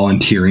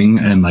volunteering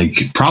and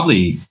like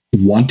probably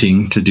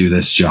wanting to do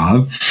this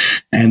job.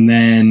 And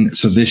then,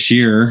 so this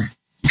year,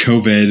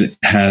 COVID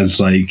has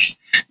like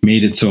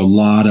made it so a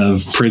lot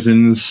of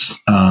prisons,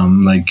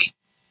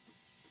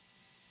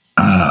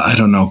 I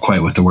don't know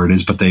quite what the word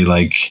is, but they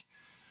like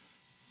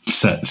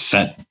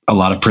set a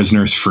lot of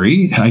prisoners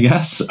free, I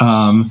guess.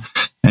 And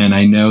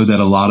I know that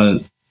a lot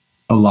of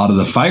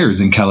the fires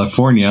in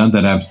California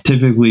that have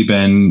typically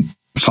been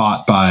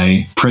fought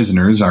by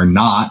prisoners are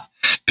not,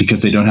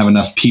 because they don't have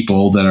enough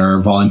people that are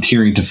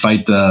volunteering to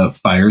fight the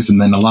fires. And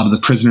then a lot of the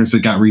prisoners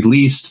that got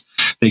released,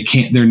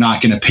 they're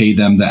not going to pay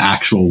them the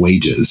actual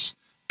wages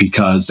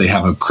because they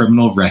have a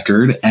criminal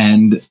record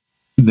and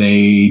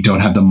they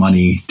don't have the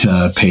money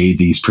to pay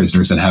these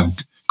prisoners that have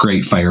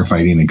great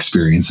firefighting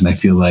experience. And I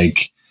feel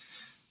like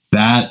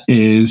that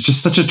is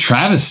just such a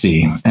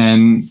travesty.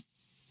 And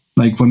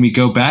like when we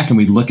go back and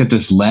we look at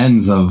this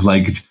lens of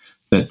like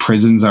that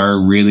prisons are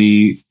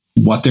really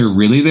what they're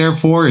really there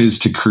for is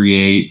to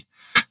create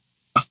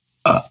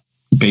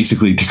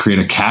basically to create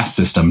a caste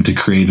system, to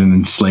create an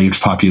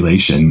enslaved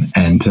population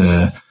and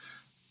to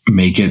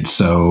make it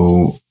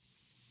so,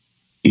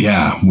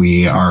 yeah,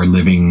 we're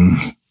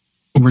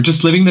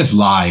just living this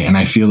lie. And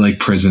I feel like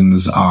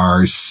prisons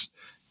are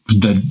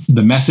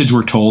the message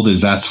we're told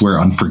is that's where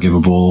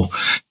unforgivable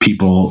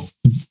people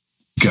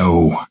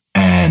go.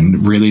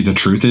 And really the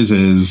truth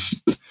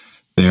is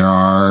there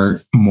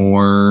are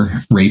more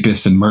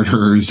rapists and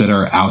murderers that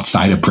are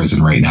outside of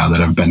prison right now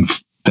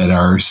that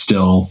are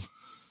still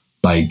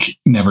like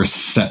never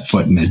set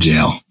foot in a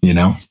jail,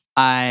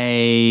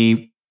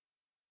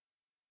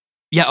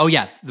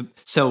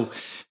 So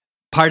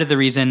part of the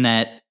reason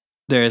that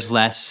there's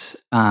less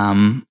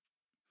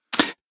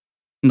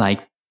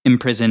like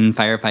imprisoned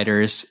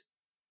firefighters,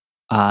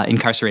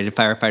 incarcerated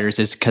firefighters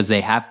is because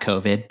they have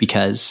COVID,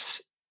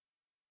 because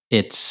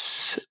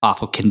it's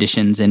awful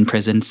conditions in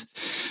prisons.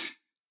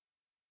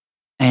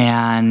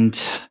 And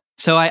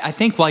so I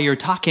think while you're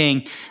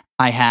talking,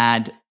 I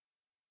had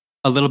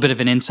a little bit of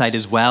an insight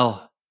as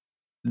well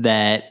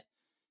that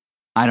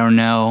I don't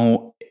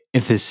know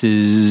if this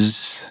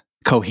is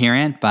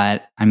coherent,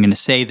 but I'm going to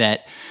say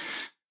that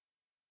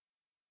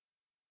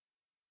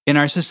in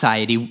our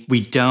society, we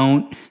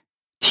don't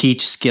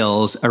teach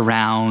skills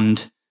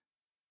around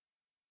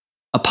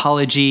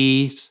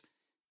apologies,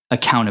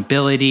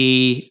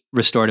 accountability,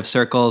 restorative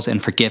circles,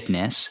 and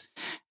forgiveness.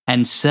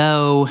 And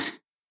so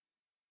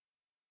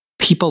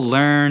people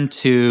learn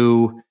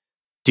to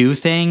do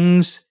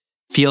things,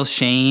 feel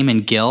shame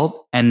and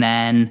guilt, and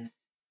then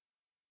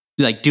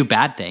like do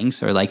bad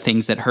things or like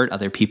things that hurt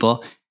other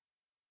people,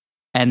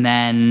 and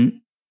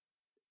then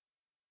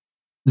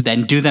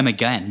do them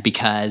again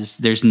because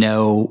there's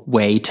no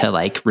way to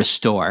like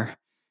restore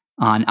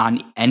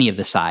on any of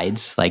the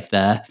sides. Like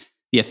the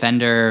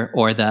offender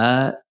or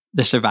the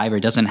survivor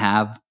doesn't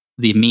have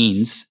the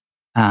means,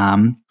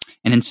 and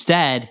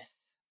instead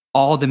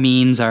all the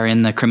means are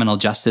in the criminal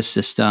justice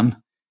system.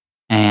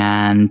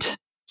 And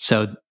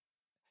so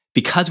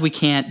because we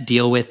can't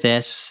deal with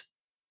this,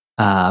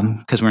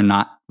 because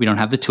we don't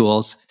have the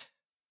tools,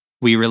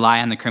 we rely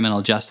on the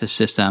criminal justice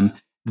system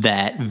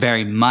that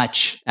very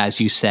much,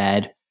 as you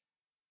said,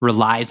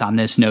 relies on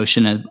this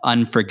notion of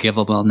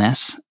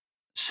unforgivableness.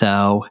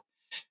 So,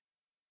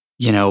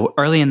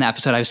 early in the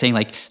episode, I was saying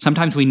like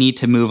sometimes we need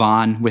to move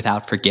on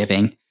without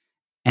forgiving.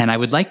 And I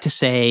would like to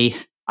say,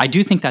 I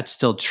do think that's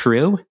still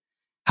true.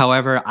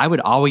 However, I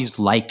would always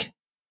like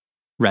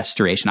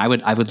restoration. I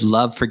would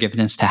love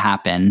forgiveness to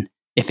happen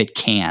if it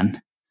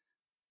can.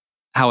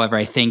 However,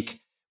 I think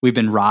we've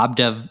been robbed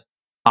of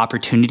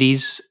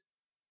opportunities,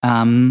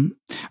 or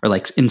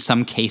like in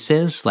some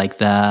cases, like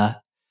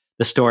the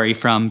story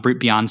from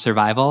Beyond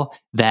Survival,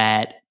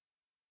 that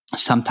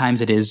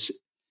sometimes it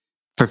is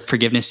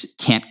forgiveness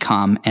can't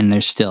come, and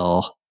there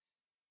still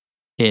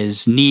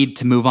is need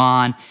to move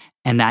on,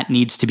 and that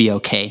needs to be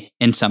okay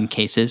in some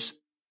cases.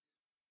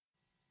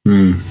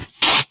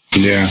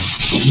 Yeah.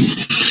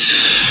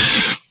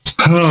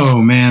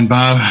 Oh man,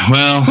 Bob.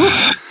 Well,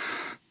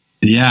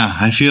 yeah,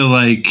 I feel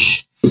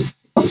like,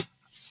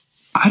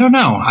 I don't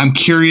know. I'm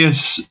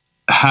curious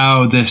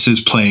how this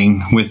is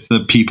playing with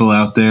the people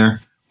out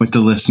there, with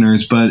the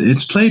listeners, but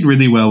it's played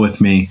really well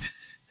with me.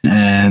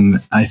 And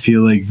I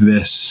feel like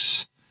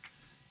this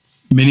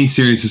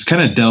miniseries has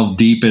kind of delved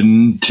deep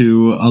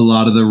into a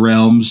lot of the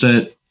realms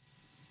that,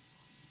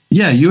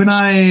 yeah, you and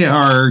I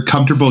are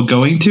comfortable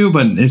going to,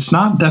 but it's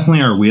not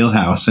definitely our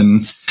wheelhouse.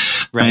 And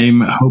right.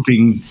 I'm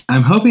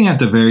hoping at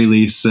the very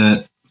least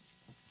that,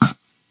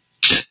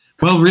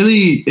 well,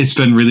 really, it's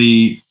been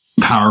really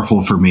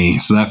powerful for me.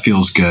 So that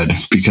feels good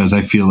because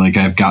I feel like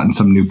I've gotten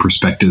some new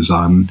perspectives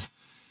on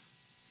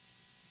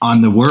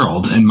the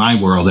world and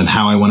my world and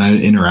how I want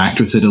to interact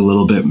with it a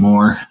little bit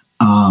more.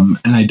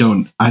 And I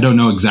don't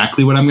know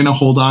exactly what I'm going to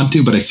hold on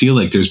to, but I feel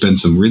like there's been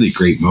some really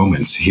great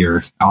moments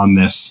here on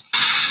this.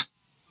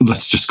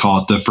 Let's just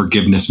call it the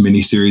forgiveness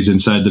miniseries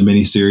inside the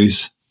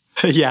miniseries.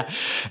 Yeah.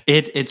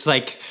 It's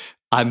like,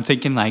 I'm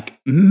thinking like,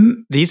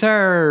 these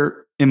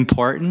are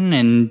important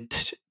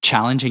and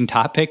challenging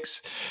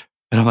topics.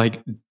 And I'm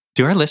like,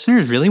 do our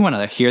listeners really want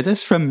to hear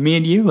this from me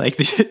and you? Like,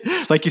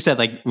 like you said,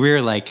 like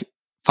we're like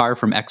far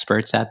from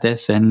experts at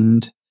this,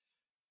 and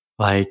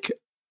like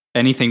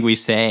anything we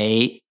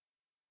say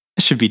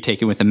should be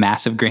taken with a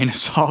massive grain of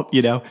salt.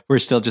 We're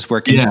still just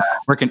working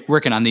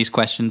on these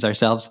questions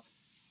ourselves.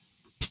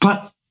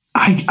 But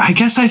I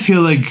guess I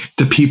feel like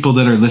the people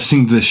that are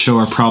listening to this show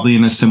are probably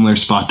in a similar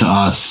spot to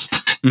us.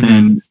 Mm-hmm.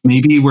 And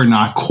maybe we're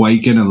not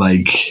quite going to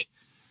like,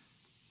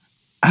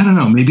 I don't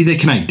know, maybe they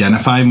can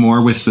identify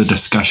more with the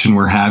discussion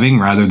we're having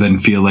rather than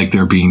feel like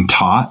they're being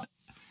taught.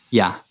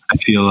 Yeah. I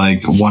feel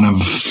like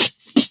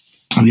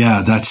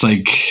that's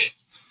like,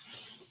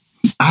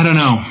 I don't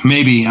know,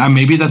 maybe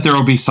that there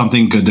will be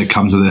something good that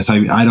comes of this.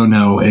 I don't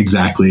know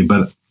exactly,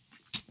 but,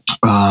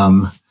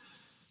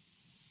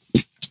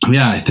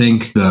 yeah, I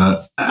think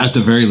at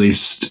the very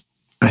least,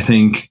 I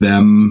think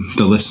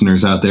the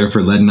listeners out there,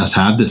 for letting us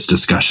have this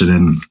discussion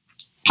and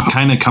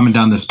kind of coming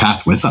down this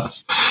path with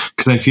us.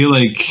 Because I feel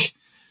like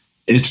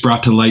it's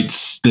brought to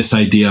light this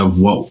idea of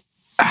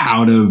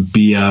how to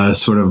be a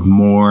sort of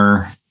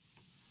more,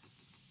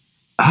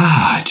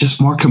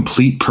 just more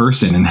complete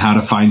person, and how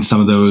to find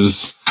some of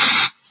those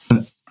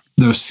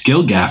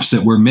skill gaps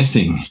that we're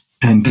missing.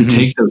 And to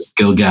take those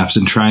skill gaps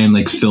and try and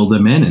like fill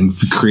them in and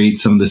create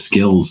some of the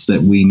skills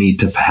that we need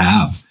to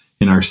have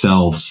in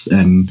ourselves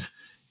and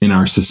in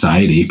our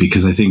society.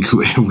 Because I think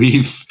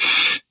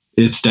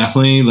it's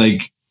definitely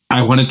like,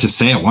 I wanted to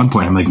say at one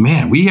point, I'm like,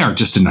 man, we are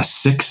just in a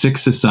sick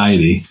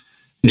society.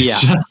 It's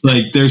just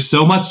like, there's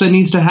so much that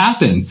needs to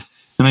happen.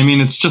 And I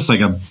mean, it's just like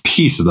a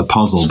piece of the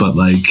puzzle, but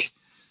like,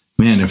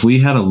 man, if we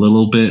had a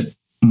little bit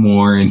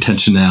more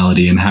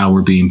intentionality in how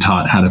we're being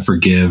taught how to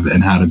forgive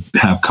and how to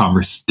have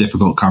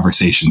difficult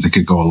conversations, it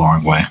could go a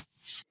long way.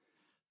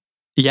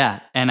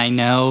 Yeah. And I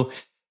know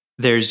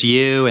there's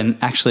you and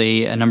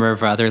actually a number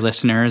of other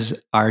listeners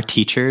are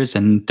teachers,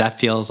 and that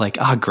feels like,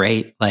 oh,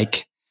 great.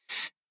 Like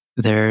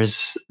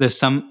there's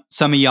some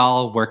of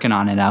y'all working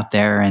on it out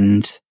there,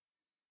 and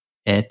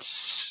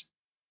it's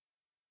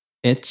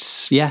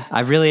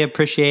I really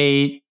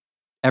appreciate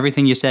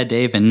everything you said,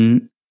 Dave,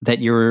 and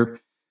that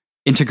you're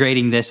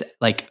integrating this,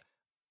 like,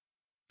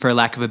 for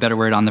lack of a better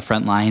word, on the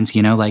front lines,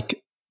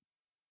 like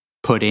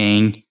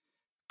putting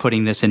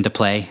this into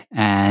play.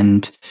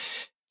 And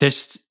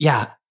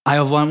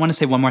I want to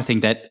say one more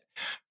thing, that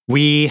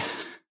we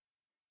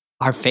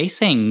are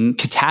facing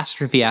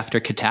catastrophe after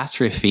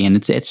catastrophe,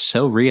 and it's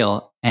so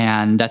real,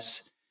 and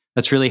that's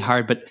really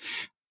hard. But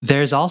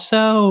there's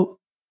also,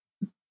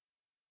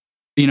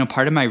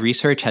 part of my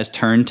research has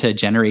turned to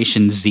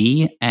Generation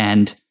Z,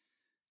 and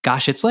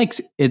gosh, it's like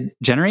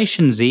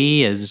Generation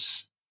Z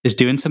is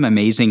doing some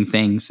amazing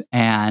things,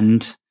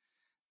 and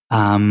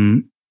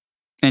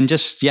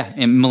just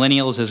in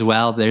millennials as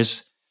well.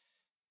 There's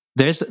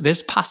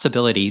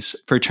possibilities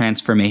for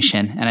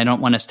transformation, and I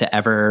don't want us to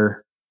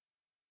ever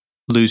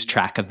lose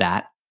track of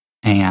that.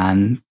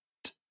 And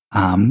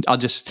I'll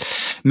just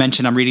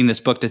mention, I'm reading this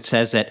book that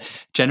says that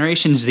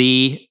Generation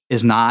Z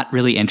is not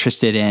really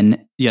interested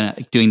in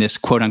doing this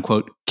quote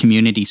unquote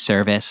community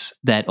service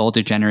that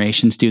older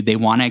generations do. They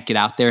want to get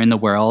out there in the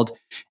world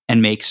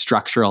and make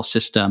structural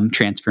system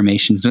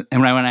transformations.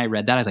 And when I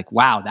read that, I was like,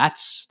 wow,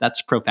 that's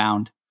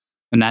profound,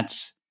 and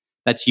that's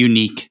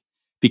unique,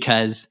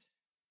 because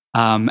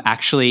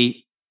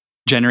actually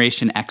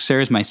Generation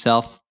Xers,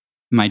 myself,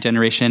 my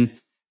generation,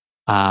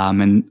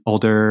 and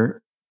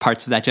older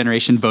parts of that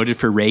generation voted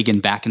for Reagan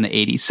back in the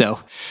 80s. So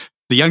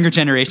the younger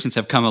generations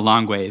have come a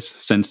long ways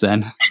since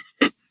then.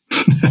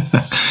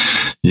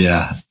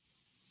 Yeah.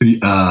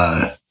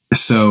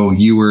 So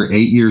you were 8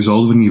 years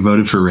old when you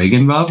voted for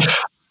Reagan, Bob?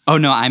 Oh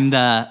no, I'm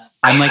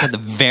like at the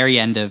very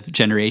end of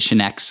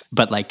Generation X,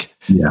 but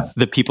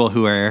the people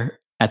who are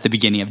at the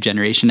beginning of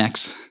Generation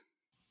X.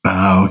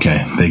 Oh, okay.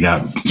 They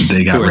got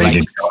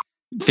Reagan.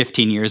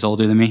 15 years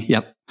older than me.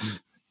 Yep.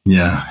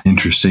 Yeah.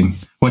 Interesting.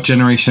 What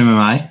generation am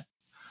I?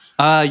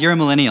 You're a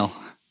millennial.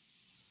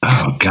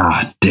 Oh,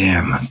 God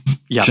damn.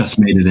 Yep. Just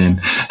made it in.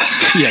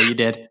 Yeah, you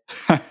did.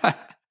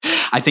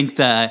 I think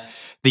the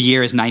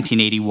year is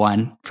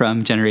 1981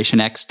 from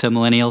Generation X to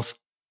millennials.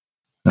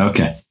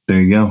 Okay.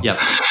 There you go. Yep.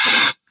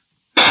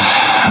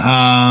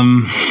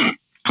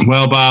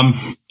 Well, Bob,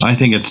 I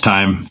think it's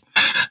time.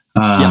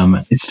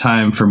 It's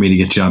time for me to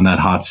get you on that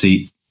hot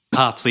seat.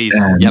 Please.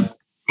 And yep.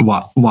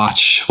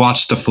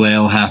 Watch the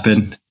flail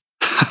happen.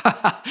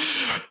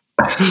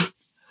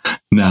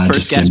 No,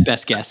 first guess,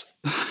 best guess.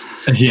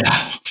 Yeah,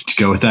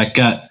 go with that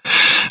gut.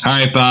 All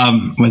right, Bob,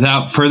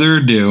 without further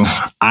ado,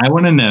 I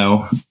want to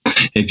know,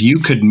 if you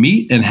could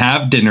meet and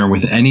have dinner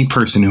with any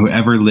person who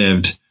ever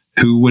lived,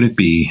 who would it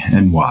be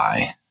and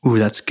why? Ooh,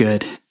 that's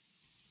good.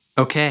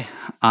 Okay.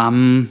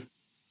 I'm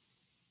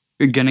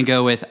going to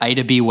go with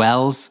Ida B.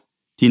 Wells.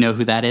 Do you know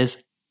who that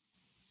is?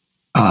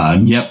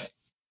 Yep.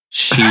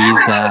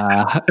 She's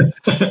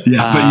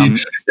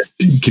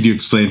could you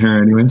explain her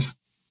anyways?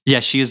 Yeah,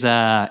 she's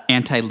a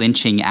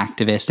anti-lynching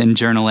activist and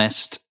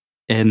journalist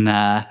in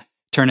the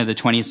turn of the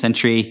 20th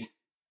century,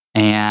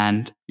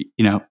 and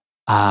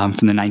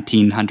from the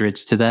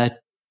 1900s to the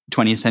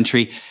 20th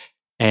century,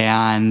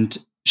 and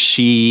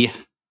she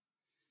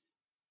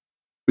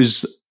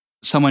was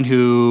someone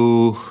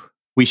who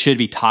we should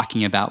be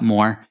talking about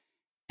more.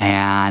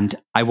 And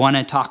I want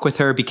to talk with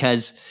her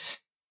because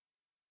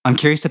I'm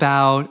curious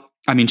about,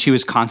 she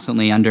was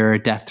constantly under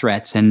death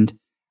threats, and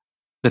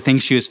the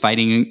things she was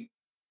fighting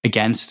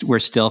against we're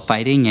still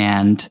fighting.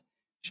 And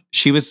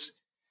she was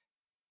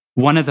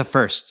one of the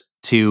first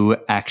to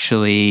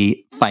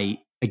actually fight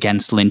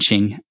against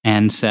lynching.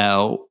 And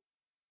so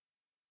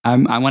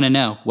I want to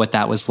know what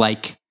that was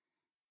like.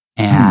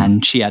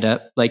 And she had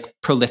a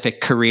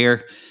prolific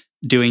career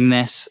doing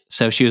this.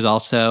 So she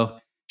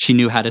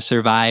knew how to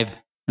survive,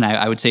 and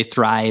I would say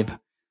thrive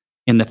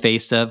in the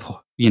face of,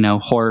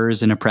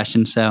 horrors and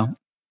oppression. So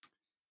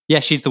yeah,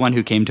 she's the one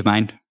who came to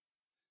mind.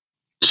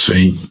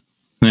 Sweet.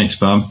 Nice,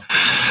 Bob.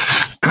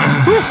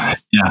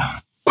 Yeah.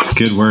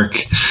 Good work.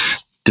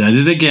 Did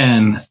it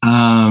again.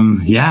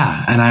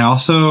 And I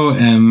also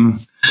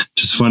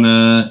just want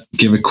to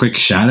give a quick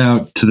shout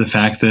out to the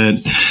fact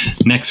that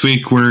next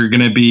week we're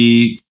going to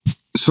be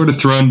sort of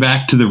thrown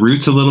back to the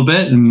roots a little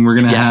bit, and we're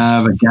going to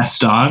have a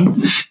guest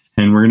on,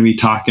 and we're going to be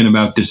talking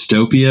about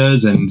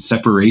dystopias and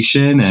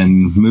separation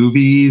and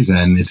movies,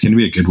 and it's going to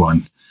be a good one.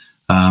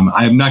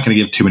 I'm not going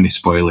to give too many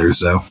spoilers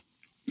though.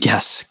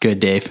 Yes. Good,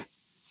 Dave.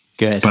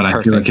 Good. But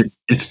I feel like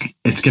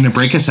it's going to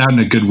break us out in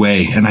a good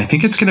way. And I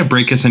think it's going to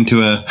break us into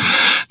a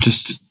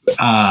just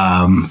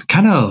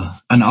kind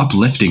of an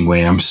uplifting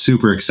way. I'm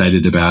super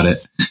excited about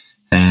it.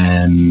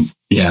 And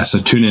yeah, so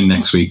tune in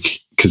next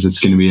week, because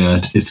it's going to be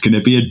a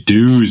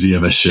doozy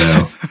of a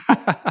show.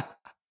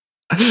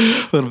 A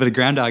little bit of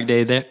Groundhog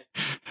Day there.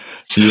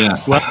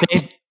 Yeah. Well,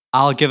 Dave,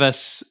 I'll give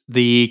us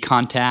the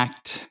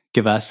contact.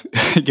 Give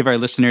our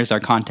listeners our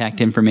contact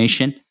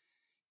information.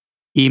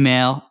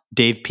 Email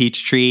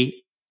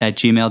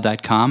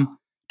davepeachtree@gmail.com.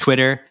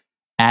 Twitter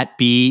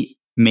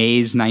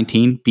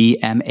 @bmaze19,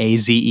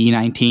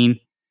 BMAZE19.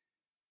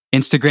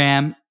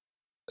 Instagram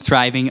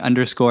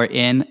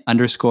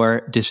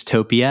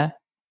thriving_in_dystopia,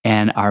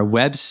 and our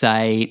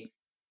website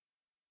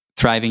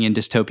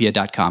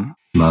thrivingindystopia.com.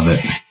 Love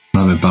it,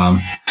 Bob.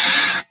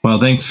 Well,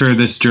 thanks for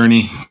this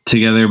journey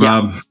together,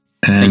 Bob. Yeah.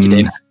 And thank you,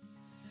 Dave.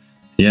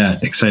 Yeah,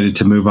 excited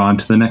to move on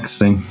to the next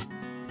thing.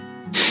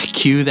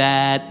 Cue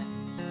that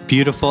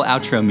beautiful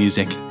outro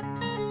music.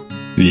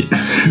 Yeah,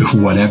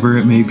 whatever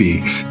it may be.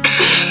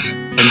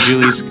 And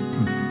Julie's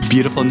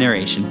Beautiful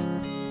narration.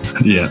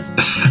 Yeah.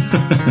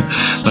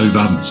 Love you,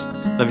 Bob.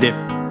 Love you,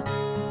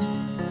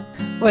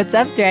 Dave. What's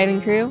up,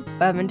 Driving Crew?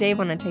 Bob and Dave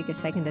want to take a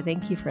second to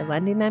thank you for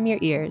lending them your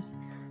ears.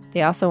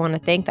 They also want to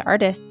thank the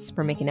artists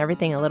for making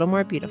everything a little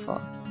more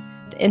beautiful.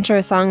 The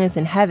intro song is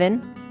In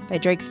Heaven by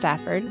Drake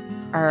Stafford.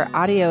 Our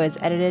audio is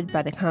edited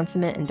by the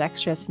consummate and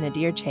dexterous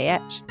Nadir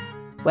Chayech.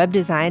 Web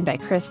design by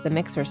Chris the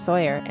Mixer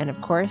Sawyer. And of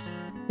course,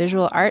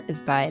 visual art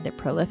is by the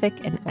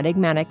prolific and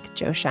enigmatic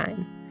Joe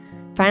Shine.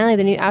 Finally,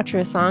 the new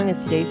outro song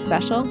is today's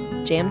special,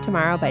 Jam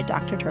Tomorrow by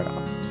Dr. Turtle.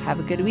 Have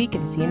a good week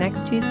and see you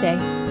next Tuesday.